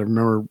because I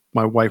remember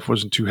my wife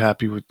wasn't too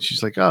happy with.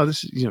 She's like, "Oh,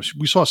 this is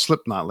we saw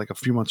Slipknot like a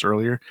few months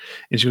earlier,"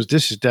 and she goes,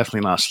 "This is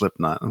definitely not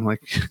Slipknot." I'm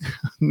like,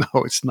 "No,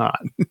 it's not."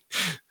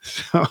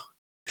 So,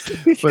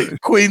 but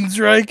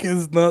Queensryche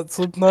is not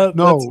Slipknot. That's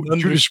no, an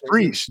Judas understatement.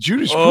 Priest,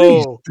 Judas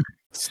Priest. Oh,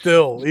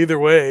 still, either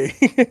way.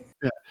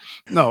 Yeah,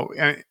 no,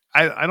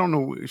 I don't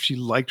know if she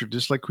liked or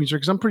disliked Queensrÿche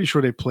because I'm pretty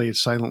sure they played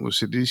Silent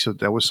Lucidity, so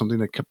that was something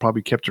that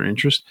probably kept her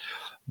interest.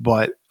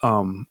 But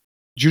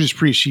Judas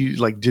Priest, she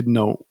like didn't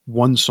know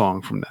one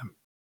song from them.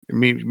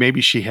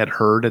 Maybe she had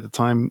heard at the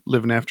time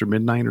 "Living After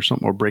Midnight" or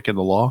something, or "Breaking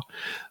the Law,"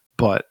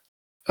 but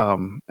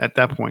at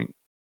that point,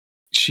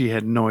 she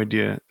had no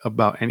idea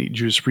about any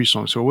Judas Priest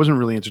song, so it wasn't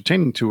really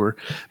entertaining to her.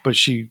 But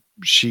she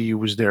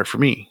was there for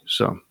me.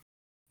 So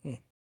Hmm.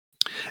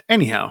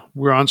 anyhow,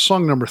 we're on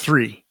song number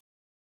 3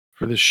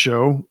 for this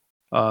show.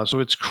 So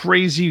it's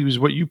crazy. It was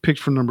what you picked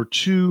for number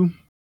 2.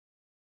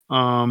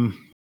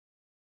 Um,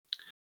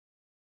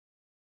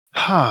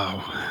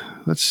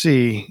 let's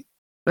see.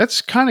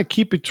 Let's kind of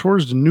keep it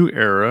towards the new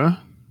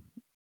era.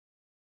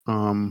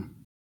 Um,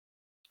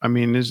 I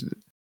mean,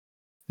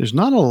 there's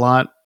not a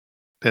lot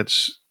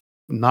that's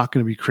not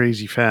going to be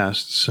crazy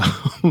fast.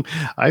 So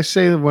I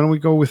say, why don't we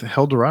go with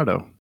El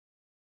Dorado?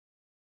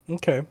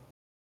 Okay.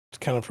 It's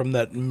kind of from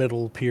that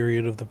middle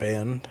period of the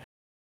band.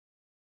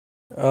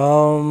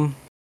 Um,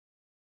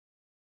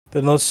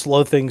 then let's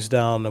slow things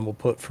down and we'll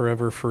put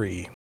Forever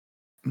Free.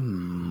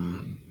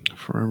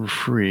 Forever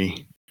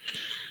Free.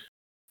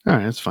 All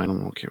right, that's fine.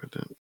 I'm okay with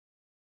that.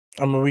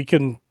 I mean,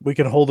 we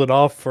can hold it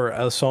off for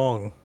a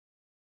song.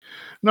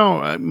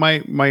 No,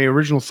 my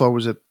original thought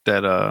was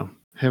that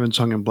Heaven's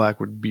Hung in Black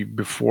would be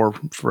before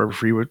Forever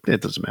Free, but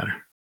it doesn't matter.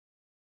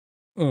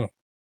 Mm.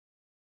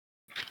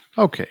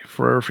 Okay,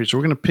 Forever Free. So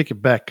we're going to pick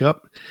it back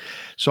up.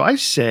 So I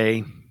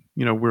say,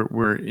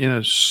 we're in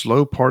a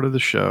slow part of the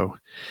show,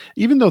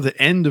 even though the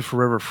end of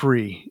Forever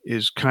Free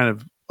is kind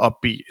of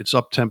upbeat. It's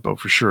up tempo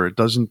for sure. It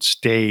doesn't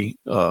stay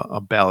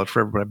a ballad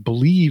forever, but I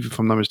believe, if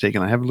I'm not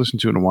mistaken, I haven't listened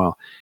to it in a while.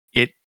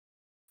 It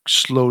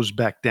slows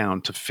back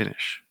down to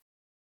finish.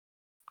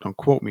 Don't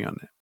quote me on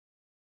that,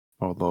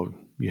 although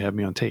you have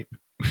me on tape,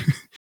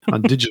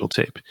 on digital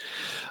tape.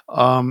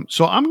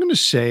 So I'm going to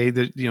say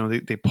that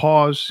they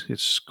pause.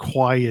 It's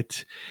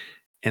quiet.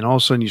 And all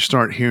of a sudden, you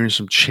start hearing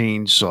some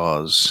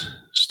chainsaws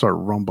start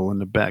rumble in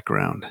the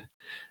background.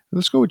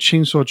 Let's go with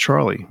Chainsaw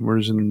Charlie.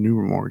 Murders in the New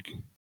Morgue.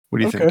 What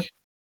do you Okay. think?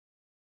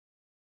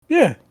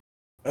 Yeah,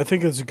 I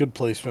think it's a good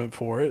placement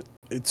for it.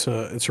 It's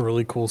a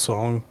really cool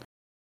song,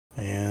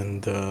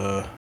 and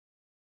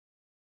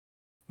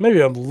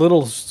maybe I'm a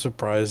little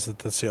surprised that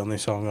that's the only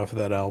song off of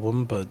that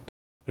album, but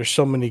there's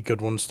so many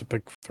good ones to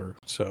pick through.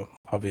 So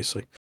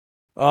obviously,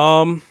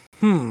 um,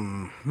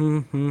 hmm, hmm,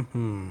 hmm,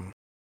 hmm.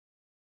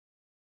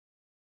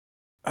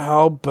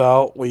 How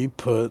about we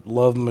put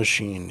Love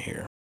Machine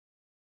here?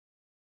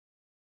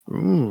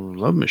 Ooh,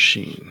 Love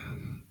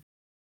Machine.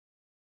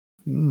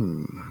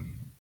 Hmm.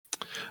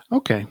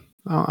 Okay,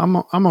 I'm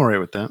all right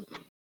with that.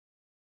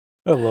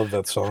 I love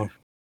that song.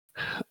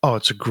 Oh,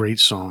 it's a great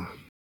song.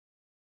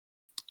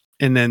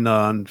 And then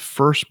on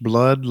First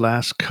Blood,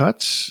 Last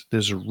Cuts,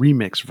 there's a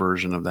remix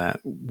version of that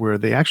where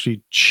they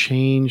actually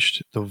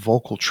changed the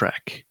vocal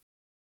track.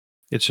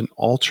 It's an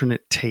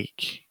alternate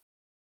take.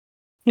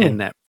 Hmm,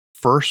 And that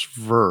first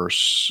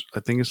verse,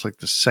 I think it's like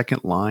the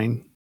second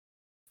line,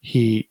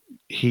 he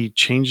he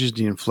changes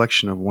the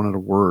inflection of one of the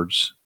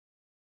words.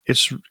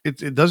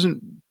 It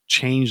doesn't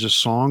change the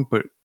song,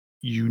 but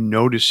you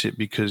notice it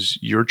because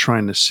you're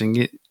trying to sing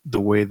it the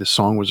way the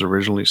song was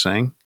originally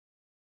sang.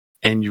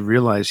 And you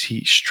realize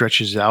he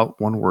stretches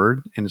out one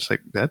word and it's like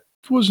that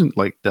wasn't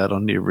like that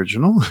on the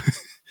original.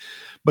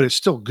 But it's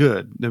still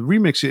good. The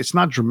remix, it's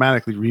not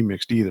dramatically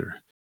remixed either.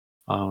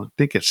 I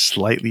think it's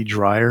slightly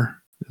drier.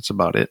 That's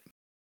about it.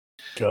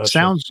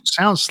 gotcha.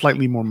 Sounds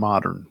slightly more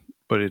modern,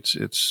 but it's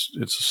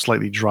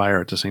slightly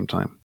drier at the same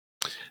time.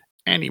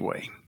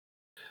 Anyway,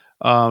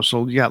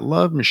 so you got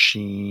Love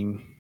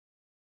Machine.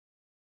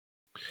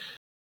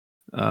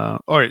 All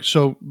right.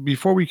 So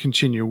before we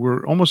continue,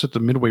 we're almost at the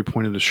midway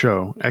point of the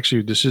show.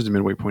 Actually, this is the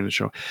midway point of the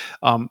show.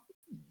 Um,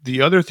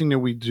 the other thing that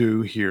we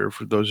do here,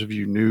 for those of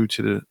you new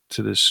to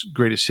this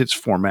greatest hits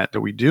format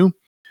that we do,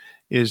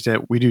 is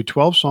that we do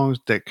 12 songs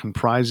that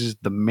comprises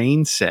the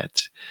main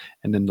set,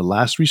 and then the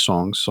last three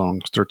songs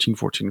 13,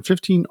 14, and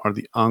 15, are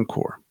the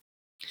encore.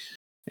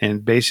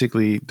 And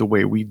basically, the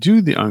way we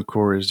do the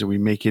encore is that we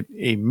make it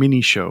a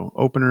mini show: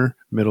 opener,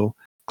 middle,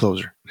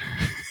 closer.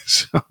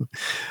 So,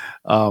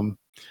 um,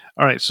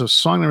 all right. So,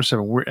 song number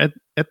 7. We're at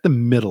the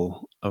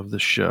middle of the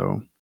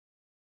show.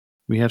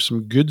 We have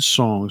some good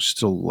songs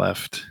still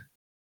left.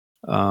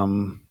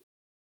 Um,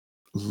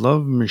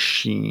 Love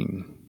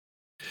Machine.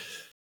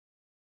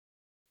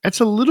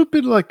 It's a little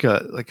bit like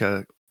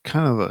a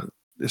kind of a.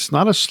 It's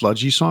not a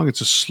sludgy song.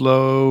 It's a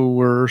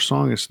slower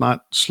song. It's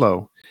not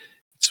slow.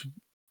 It's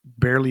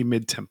barely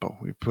mid tempo.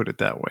 We put it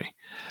that way.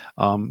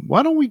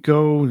 Why don't we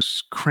go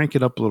crank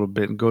it up a little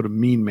bit and go to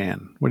Mean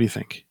Man? What do you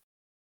think?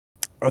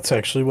 That's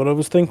actually what I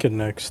was thinking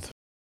next.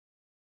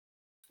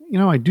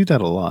 I do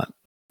that a lot.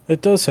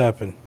 It does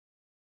happen.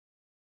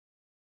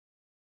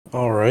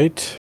 All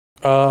right.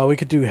 We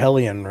could do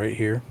Hellion right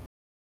here.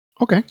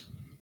 Okay.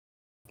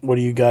 What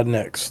do you got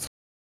next?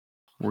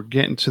 We're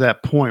getting to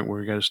that point where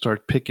we got to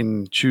start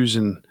picking,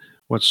 choosing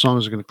what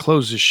songs are going to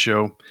close this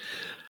show.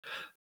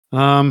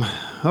 Um,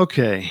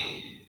 okay.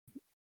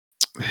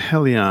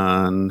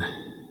 Helion.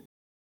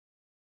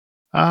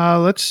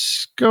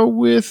 Let's go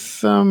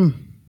with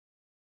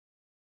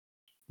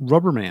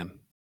Rubberman.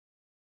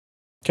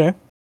 Okay.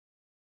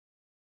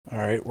 All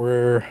right.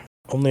 We're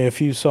only a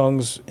few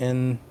songs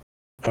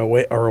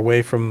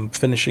away from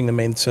finishing the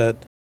main set.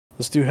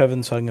 Let's do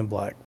Heaven Sung in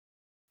Black.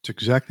 It's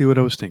exactly what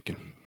I was thinking.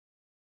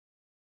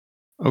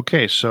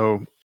 Okay,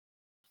 so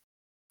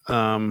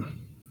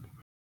um,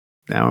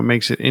 now it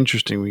makes it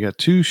interesting. We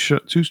got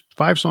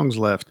 5 songs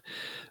left,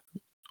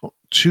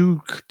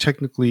 2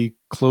 technically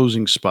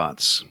closing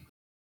spots.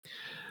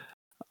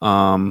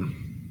 How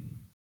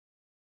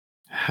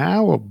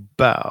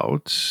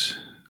about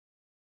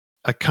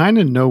I kind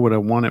of know what I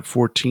want at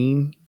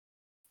 14,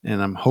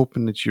 and I'm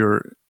hoping that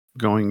you're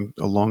going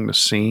along the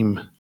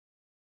same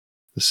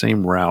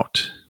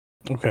route.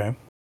 Okay.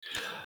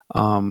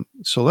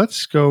 So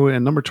let's go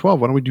in number 12.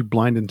 Why don't we do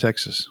Blind in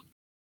Texas?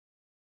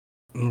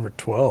 Number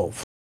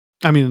 12.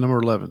 I mean, number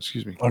 11,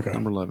 excuse me. Okay.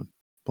 Number 11,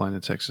 Blind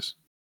in Texas.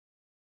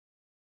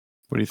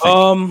 What do you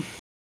think?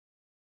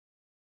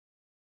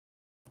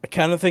 I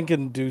kind of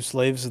thinking do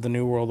Slaves of the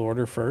New World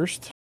Order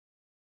first.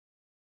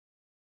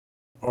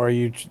 Or are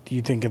you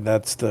thinking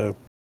that's the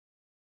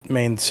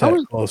main I set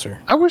was, closer?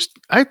 I was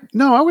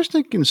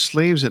thinking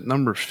Slaves at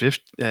number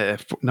 50,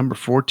 number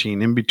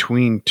 14, in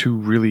between 2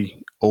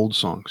 really old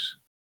songs.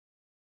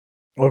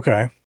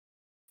 Okay.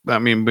 I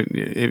mean, but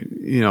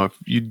if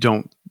you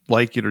don't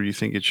like it or you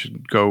think it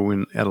should go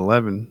in at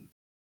 11,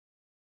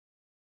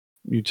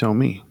 you tell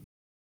me.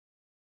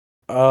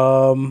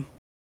 No,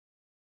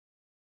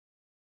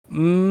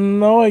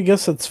 I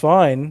guess that's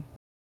fine.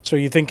 So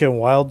you thinking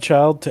Wild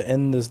Child to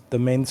end the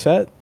main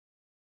set?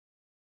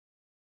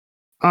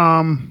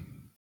 Um,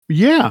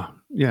 yeah,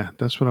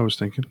 that's what I was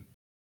thinking.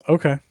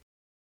 Okay.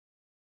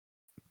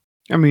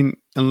 I mean,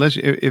 unless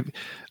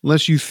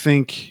you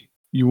think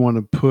you want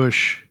to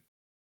push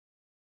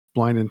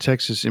Blind in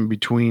Texas in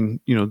between,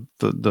 in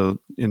the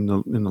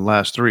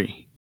last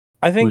 3.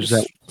 I think Was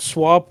that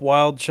swap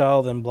Wild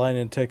Child and Blind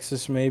in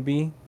Texas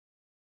maybe.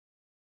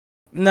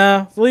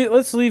 Nah,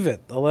 let's leave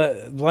it.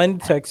 Blind in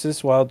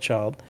Texas, Wild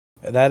Child.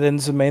 That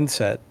ends the main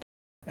set.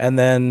 And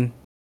then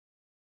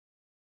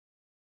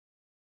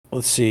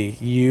let's see,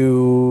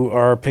 you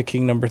are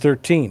picking number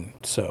 13.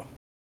 So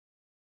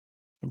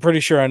I'm pretty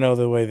sure I know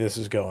the way this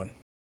is going.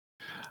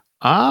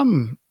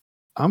 I'm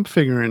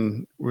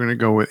figuring we're gonna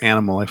go with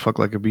Animal. I Fuck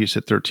Like a Beast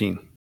at 13.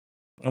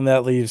 And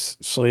that leaves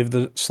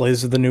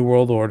Slaves of the New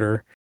World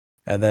Order.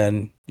 And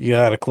then you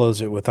got to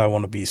close it with I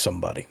Want to Be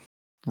Somebody.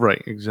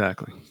 Right,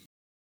 exactly.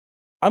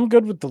 I'm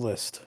good with the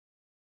list.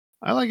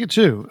 I like it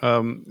too.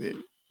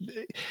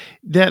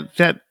 That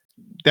that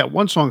that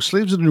one song,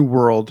 "Slaves of the New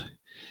World,"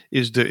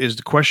 is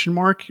the question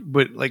mark.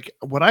 But like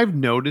what I've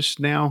noticed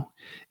now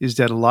is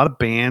that a lot of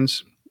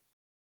bands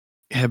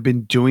have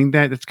been doing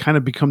that. It's kind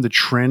of become the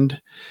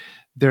trend.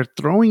 They're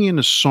throwing in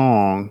a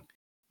song,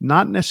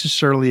 not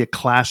necessarily a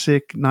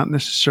classic, not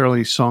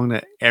necessarily a song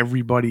that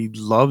everybody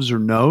loves or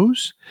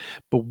knows,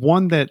 but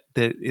one that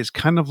is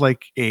kind of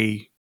like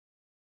a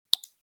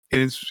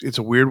it's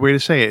a weird way to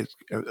say it,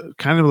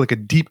 kind of like a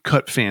deep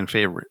cut fan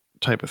favorite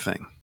type of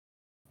thing.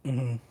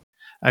 Mm-hmm.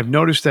 I've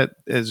noticed that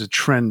as a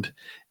trend,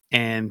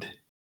 and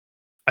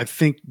I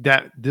think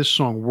that this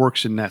song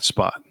works in that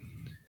spot.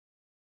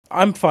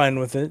 I'm fine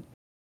with it.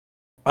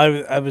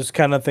 I was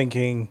kind of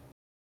thinking,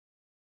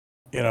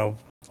 all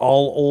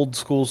old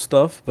school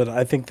stuff, but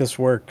I think this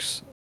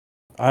works.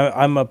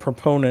 I'm a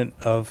proponent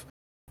of,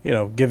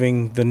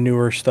 giving the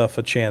newer stuff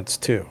a chance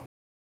too.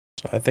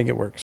 So I think it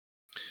works.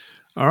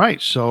 All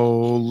right,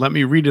 so let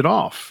me read it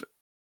off.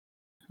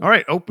 All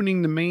right,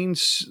 opening up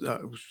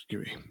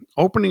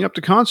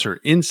the concert,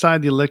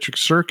 "Inside the Electric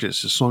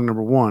Circus" is song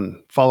number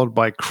 1, followed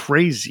by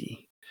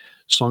 "Crazy."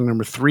 Song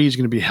number 3 is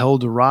going to be "El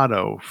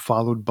Dorado,"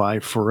 followed by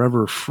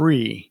 "Forever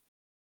Free."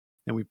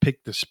 And we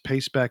pick this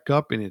pace back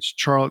up, and it's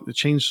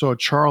Chainsaw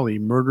Charlie,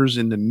 "Murders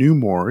in the New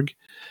Morgue,"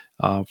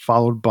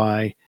 followed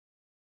by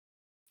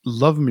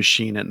 "Love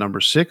Machine" at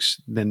number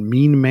 6, then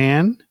 "Mean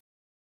Man"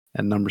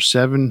 at number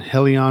 7,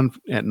 "Helion"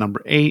 at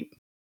number 8,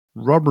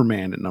 "Rubber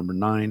Man" at number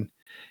 9,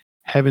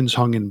 "Heavens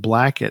Hung in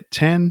Black" at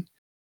 10.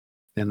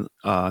 Then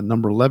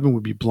number 11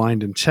 would be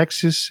 "Blind in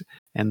Texas."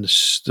 And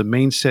the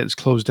main set is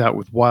closed out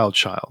with "Wild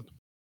Child,"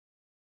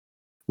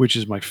 which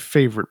is my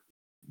favorite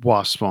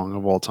W.A.S.P song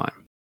of all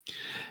time.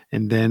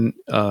 And then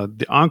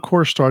the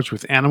encore starts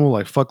with "Animal,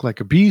 I Fuck Like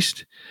a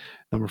Beast."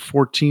 Number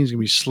 14 is going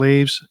to be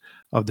 "Slaves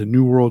of the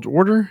New World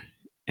Order."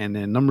 And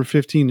then number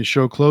 15, the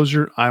show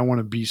closer, "I Want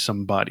to Be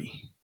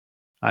Somebody."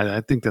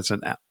 I think that's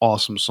an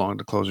awesome song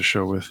to close a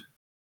show with.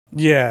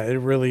 Yeah, it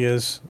really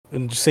is.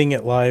 And seeing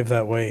it live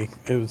that way,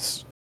 it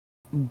was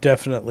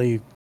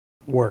definitely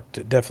worked.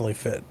 It definitely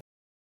fit.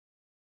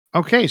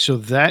 Okay, so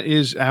that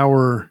is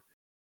our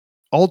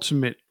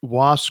ultimate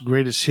W.A.S.P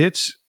greatest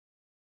hits.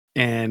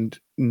 And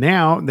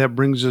now that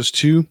brings us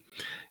to,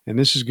 and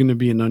this is going to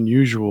be an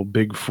unusual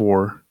Big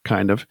Four,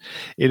 kind of.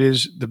 It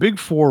is the Big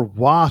Four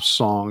W.A.S.P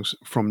songs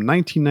from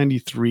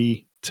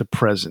 1993 to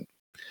present.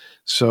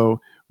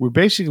 So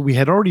we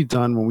had already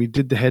done, when we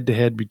did the head to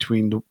head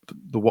between the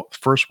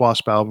first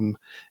W.A.S.P album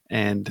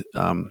and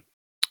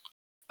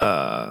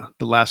The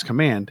Last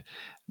Command,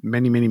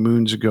 many, many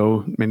moons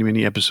ago, many,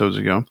 many episodes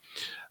ago.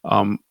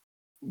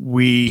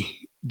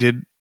 We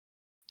did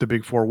the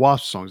Big Four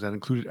W.A.S.P songs that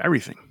included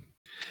everything.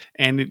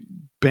 And it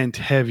bent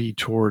heavy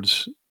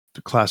towards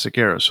the classic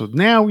era. So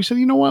now we said,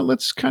 you know what?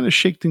 Let's kind of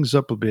shake things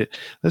up a bit.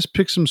 Let's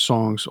pick some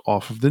songs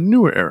off of the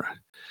newer era.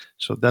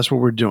 So that's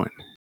what we're doing.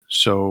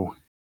 So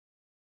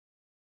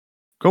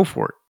go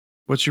for it.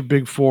 What's your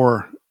Big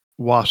Four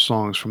W.A.S.P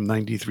songs from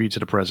 93 to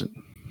the present?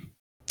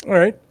 All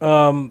right.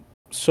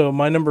 So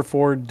my number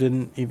 4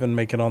 didn't even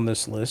make it on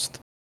this list.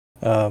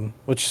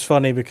 Which is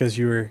funny because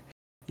you're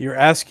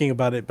asking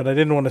about it, but I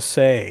didn't want to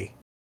say.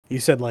 You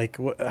said like,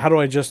 how do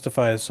I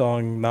justify a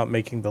song not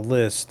making the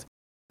list?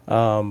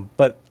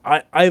 But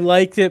I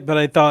liked it, but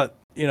I thought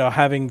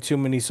having too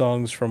many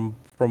songs from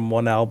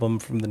one album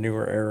from the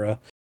newer era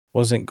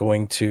wasn't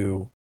going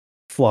to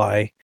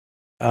fly.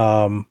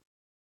 Um,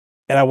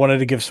 and I wanted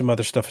to give some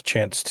other stuff a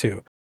chance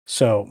too.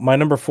 So my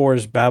number 4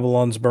 is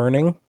Babylon's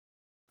Burning.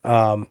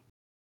 Um,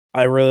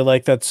 I really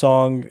like that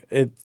song.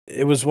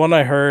 It was one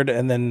I heard,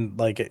 and then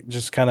like it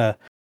just kind of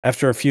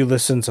after a few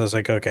listens, I was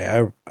like,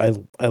 okay,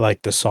 I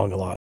like this song a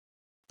lot.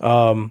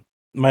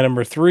 My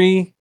number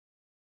 3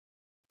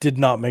 did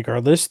not make our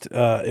list.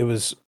 It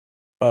was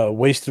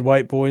Wasted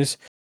White Boys.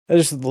 I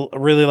just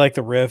really like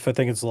the riff. I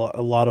think it's a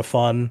lot of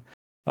fun.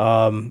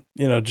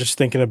 Just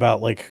thinking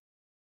about like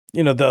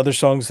the other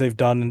songs they've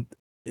done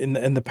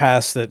in the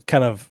past that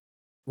kind of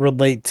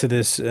relate to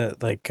this,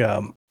 like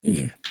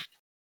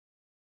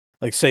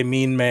say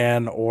Mean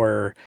Man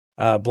or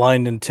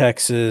Blind in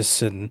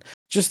Texas, and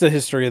just the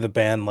history of the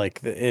band.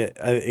 Like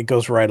it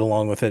goes right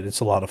along with it.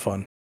 It's a lot of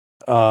fun.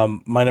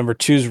 My number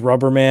 2 is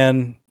Rubber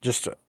Man.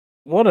 Just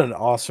what an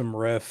awesome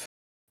riff.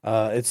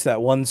 It's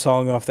that one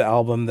song off the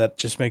album that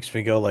just makes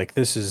me go like,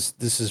 this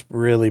is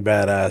really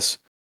badass.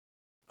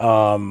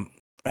 Um,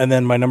 and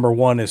then my number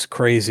 1 is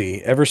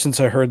Crazy. Ever since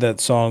I heard that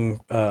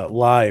song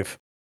live,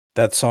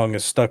 that song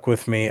has stuck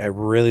with me. I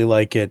really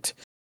like it,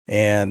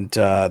 and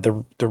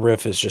the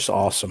riff is just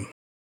awesome.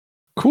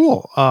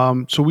 Cool.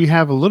 So we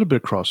have a little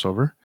bit of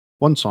crossover.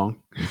 one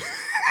song.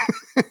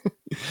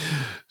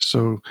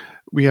 So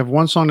we have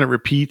one song that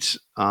repeats.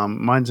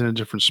 Mine's in a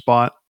different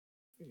spot.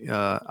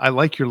 I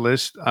like your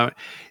list.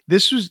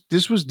 This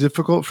was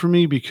difficult for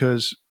me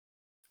because,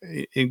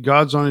 in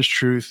God's honest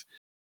truth,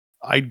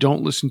 I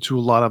don't listen to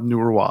a lot of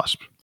newer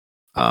Wasp.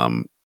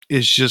 Um,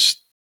 it's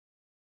just,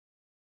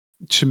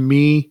 to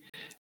me,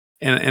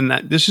 and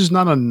that this is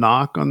not a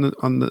knock on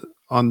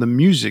the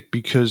music,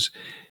 because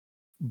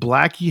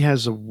Blackie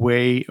has a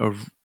way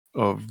of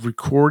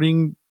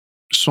recording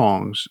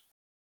songs.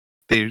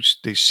 They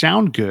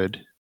sound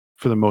good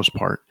for the most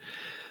part.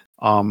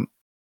 Um,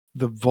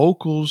 the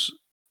vocals,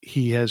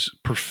 he has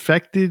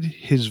perfected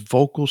his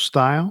vocal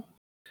style,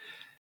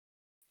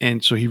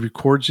 and so he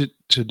records it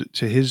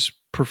to his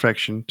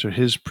perfection, to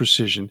his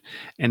precision,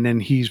 and then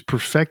he's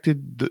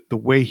perfected the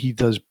way he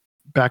does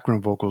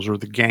background vocals or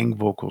the gang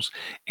vocals,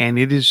 and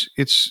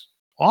it's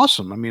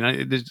awesome. I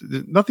mean, there's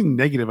nothing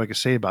negative I can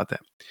say about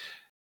that.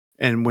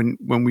 And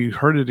when we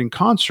heard it in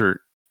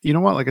concert, you know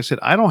what? Like I said,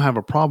 I don't have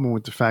a problem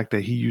with the fact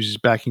that he uses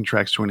backing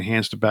tracks to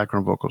enhance the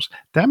background vocals.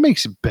 That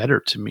makes it better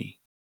to me.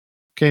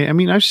 Okay, I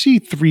mean, I see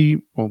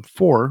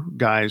four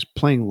guys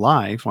playing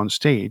live on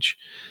stage.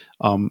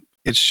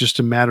 It's just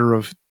a matter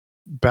of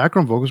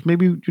background vocals.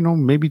 Maybe,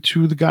 maybe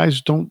two of the guys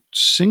don't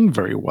sing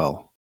very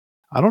well.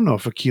 I don't know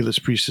if Achilles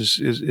Priest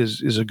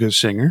is a good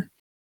singer.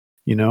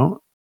 You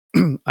know,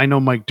 I know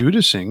Mike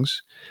Duda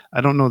sings.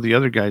 I don't know the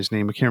other guy's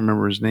name. I can't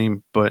remember his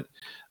name, but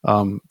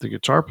the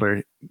guitar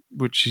player,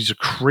 which he's a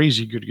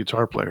crazy good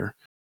guitar player.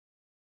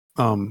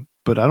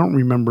 But I don't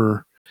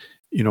remember,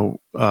 you know,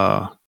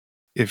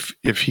 if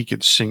he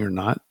could sing or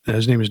not.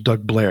 His name is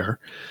Doug Blair,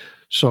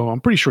 so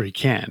I'm pretty sure he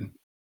can.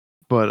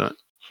 But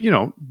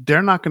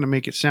they're not going to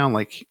make it sound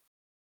like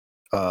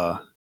uh,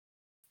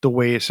 the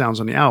way it sounds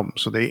on the album,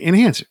 so they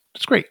enhance it.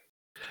 It's great.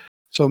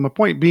 So my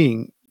point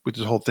being with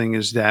this whole thing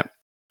is that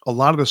a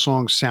lot of the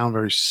songs sound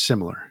very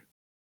similar.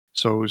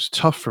 So it was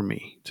tough for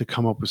me to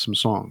come up with some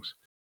songs.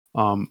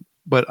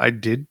 But I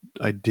did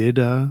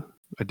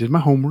my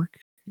homework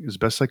as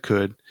best I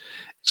could.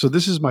 So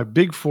this is my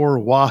big four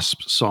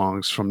Wasp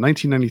songs from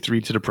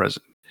 1993 to the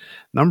present.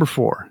 Number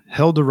 4,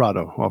 Hell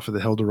Dorado, off of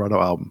the Hell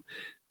Dorado album.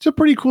 It's a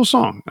pretty cool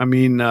song. I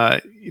mean,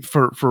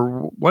 for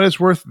what it's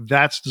worth,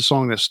 that's the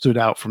song that stood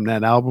out from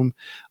that album.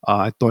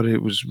 I thought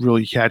it was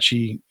really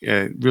catchy,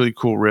 really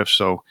cool riff.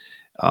 So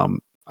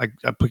I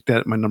picked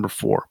that at my number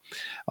 4.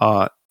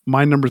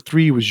 My number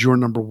 3 was your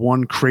number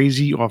 1,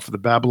 Crazy, off of the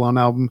Babylon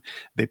album.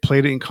 They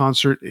played it in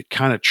concert. It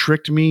kind of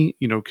tricked me,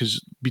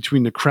 because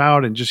between the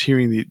crowd and just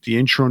hearing the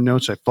intro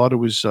notes, I thought it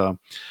was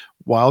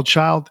Wild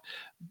Child.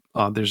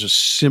 There's a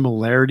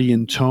similarity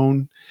in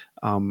tone.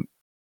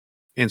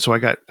 And so I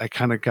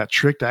kind of got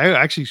tricked. I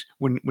actually,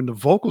 when the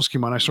vocals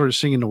came on, I started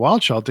singing the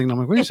Wild Child thing. And I'm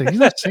like, wait a second, he's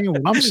not singing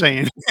what I'm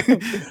saying.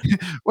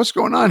 What's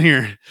going on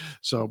here?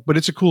 So, but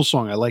it's a cool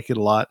song. I like it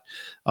a lot.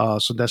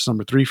 So that's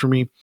number 3 for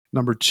me.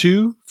 Number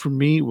 2 for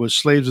me was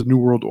Slaves of New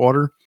World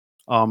Order,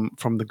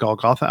 from the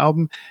Golgotha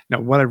album.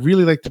 Now, what I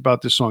really liked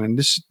about this song, and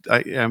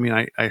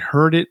I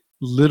heard it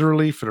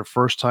literally for the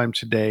first time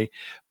today,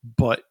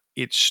 but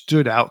it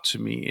stood out to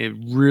me. It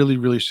really,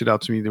 really stood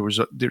out to me. There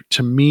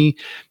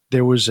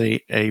was a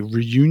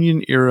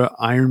reunion era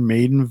Iron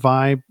Maiden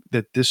vibe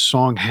that this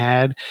song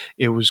had.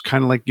 It was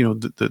kind of like,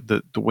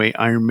 the way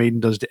Iron Maiden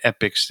does the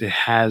epics. It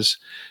has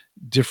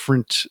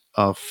different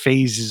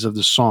phases of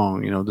the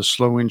song, the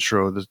slow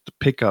intro, the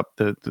pickup,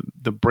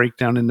 the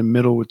breakdown in the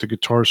middle with the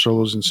guitar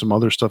solos and some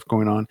other stuff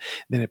going on.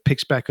 Then it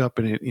picks back up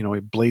and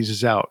it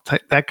blazes out.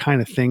 That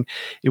kind of thing.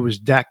 It was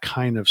that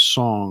kind of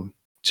song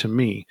to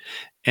me.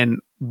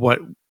 And what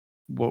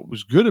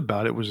was good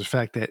about it was the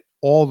fact that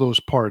all those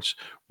parts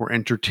were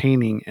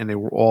entertaining, and they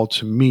were all,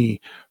 to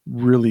me,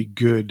 really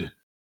good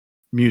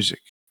music.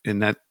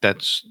 And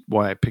that's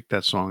why I picked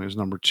that song as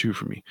number 2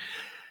 for me.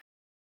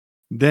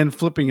 Then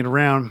flipping it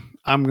around,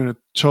 I'm going to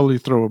totally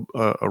throw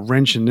a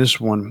wrench in this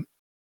one.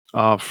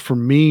 For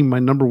me, my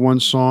number 1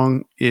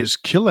 song is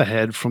Kill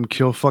Ahead from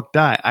Kill Fuck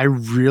Die. I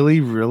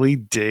really, really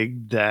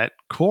dig that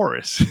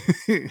chorus.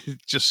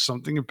 Just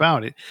something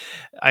about it.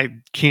 I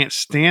can't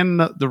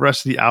stand the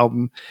rest of the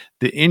album.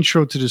 The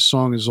intro to this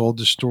song is all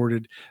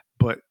distorted,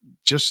 but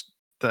just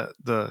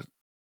the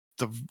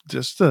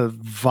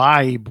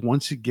vibe,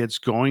 once it gets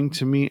going,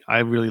 to me, I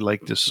really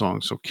like this song.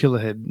 So Kill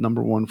Ahead,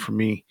 number 1 for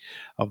me,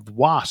 of the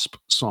W.A.S.P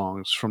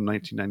songs from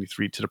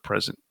 1993 to the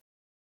present.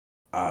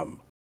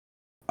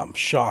 I'm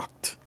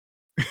shocked.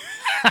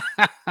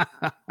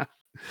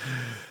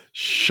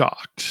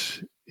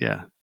 Shocked.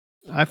 Yeah.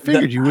 I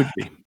figured you would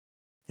be.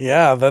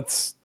 Yeah,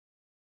 that's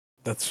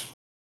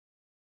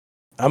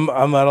I'm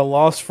at a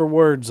loss for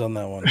words on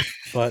that one.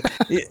 But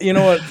you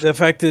know what? The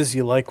fact is,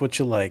 you like what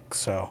you like.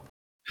 So,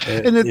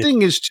 And the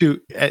thing is,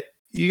 too,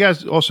 you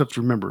guys also have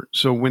to remember.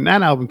 So when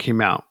that album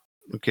came out,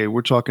 okay,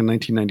 we're talking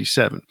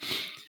 1997.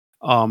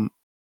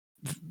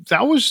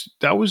 That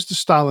was the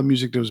style of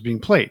music that was being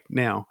played.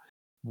 Now,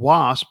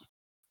 W.A.S.P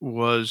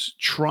was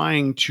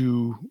trying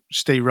to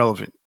stay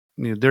relevant.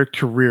 Their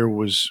career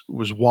was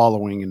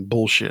wallowing in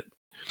bullshit,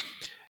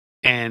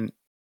 and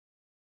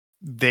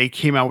they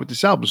came out with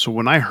this album. So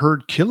when I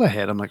heard Kill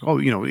Ahead, I'm like, oh,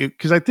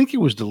 because I think it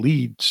was the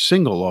lead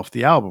single off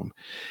the album.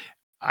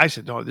 I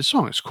said, oh, this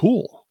song is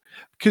cool.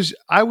 Because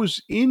I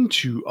was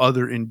into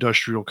other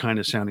industrial kind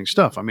of sounding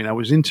stuff. I mean, I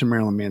was into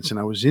Marilyn Manson.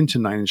 I was into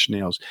Nine Inch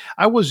Nails.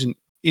 I wasn't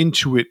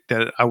into it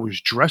that I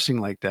was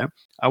dressing like that.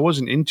 I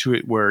wasn't into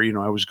it where,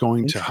 I was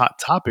going to Hot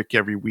Topic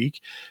every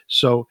week.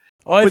 So,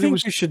 Oh, I but it think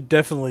was, you should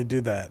definitely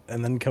do that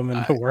and then come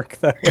into I, work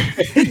that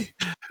way.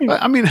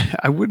 I mean,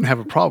 I wouldn't have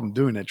a problem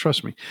doing that.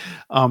 Trust me.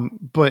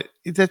 But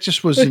that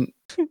just wasn't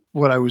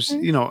what I was,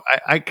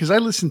 because I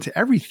listen to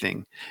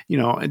everything,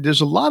 and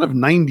there's a lot of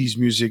 90s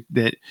music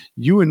that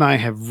you and I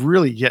have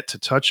really yet to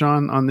touch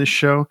on this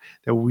show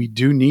that we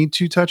do need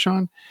to touch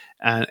on.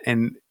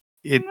 And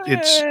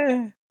it's,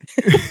 yeah,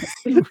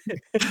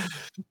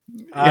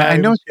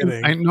 I'm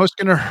kidding. I know it's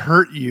gonna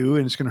hurt you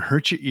and it's gonna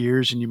hurt your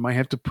ears, and you might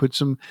have to put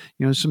some,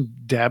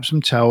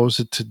 some towels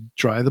to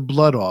dry the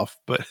blood off,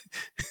 but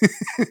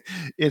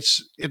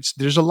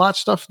there's a lot of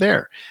stuff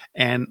there.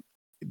 And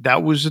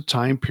that was a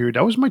time period.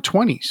 That was my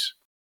 20s.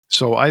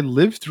 So I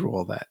lived through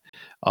all that.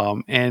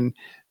 And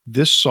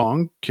this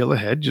song, Kill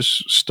Ahead,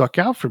 just stuck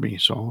out for me.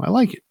 So I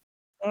like it.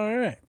 All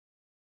right.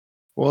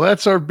 Well,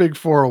 that's our big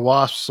four of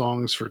W.A.S.P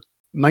songs for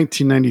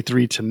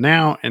 1993 to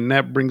now, and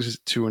that brings it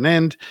to an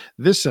end.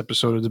 This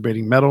episode of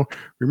Debating Metal.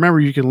 Remember,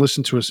 you can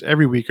listen to us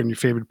every week on your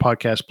favorite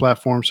podcast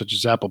platforms such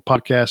as Apple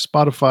Podcasts,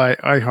 Spotify,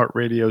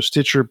 iHeartRadio,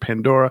 Stitcher,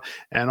 Pandora,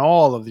 and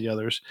all of the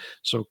others.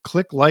 So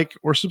click like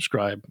or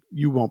subscribe.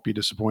 You won't be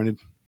disappointed.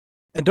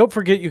 And don't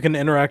forget you can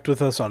interact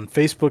with us on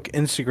Facebook,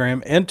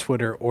 Instagram, and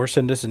Twitter, or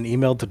send us an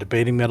email to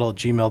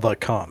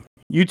debatingmetal@gmail.com.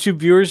 YouTube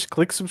viewers,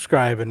 click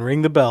subscribe and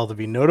ring the bell to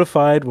be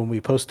notified when we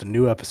post a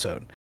new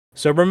episode.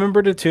 So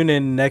remember to tune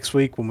in next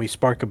week when we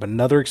spark up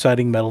another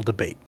exciting metal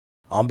debate.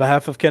 On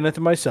behalf of Kenneth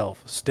and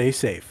myself, stay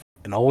safe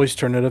and always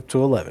turn it up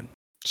to 11.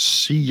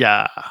 See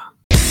ya.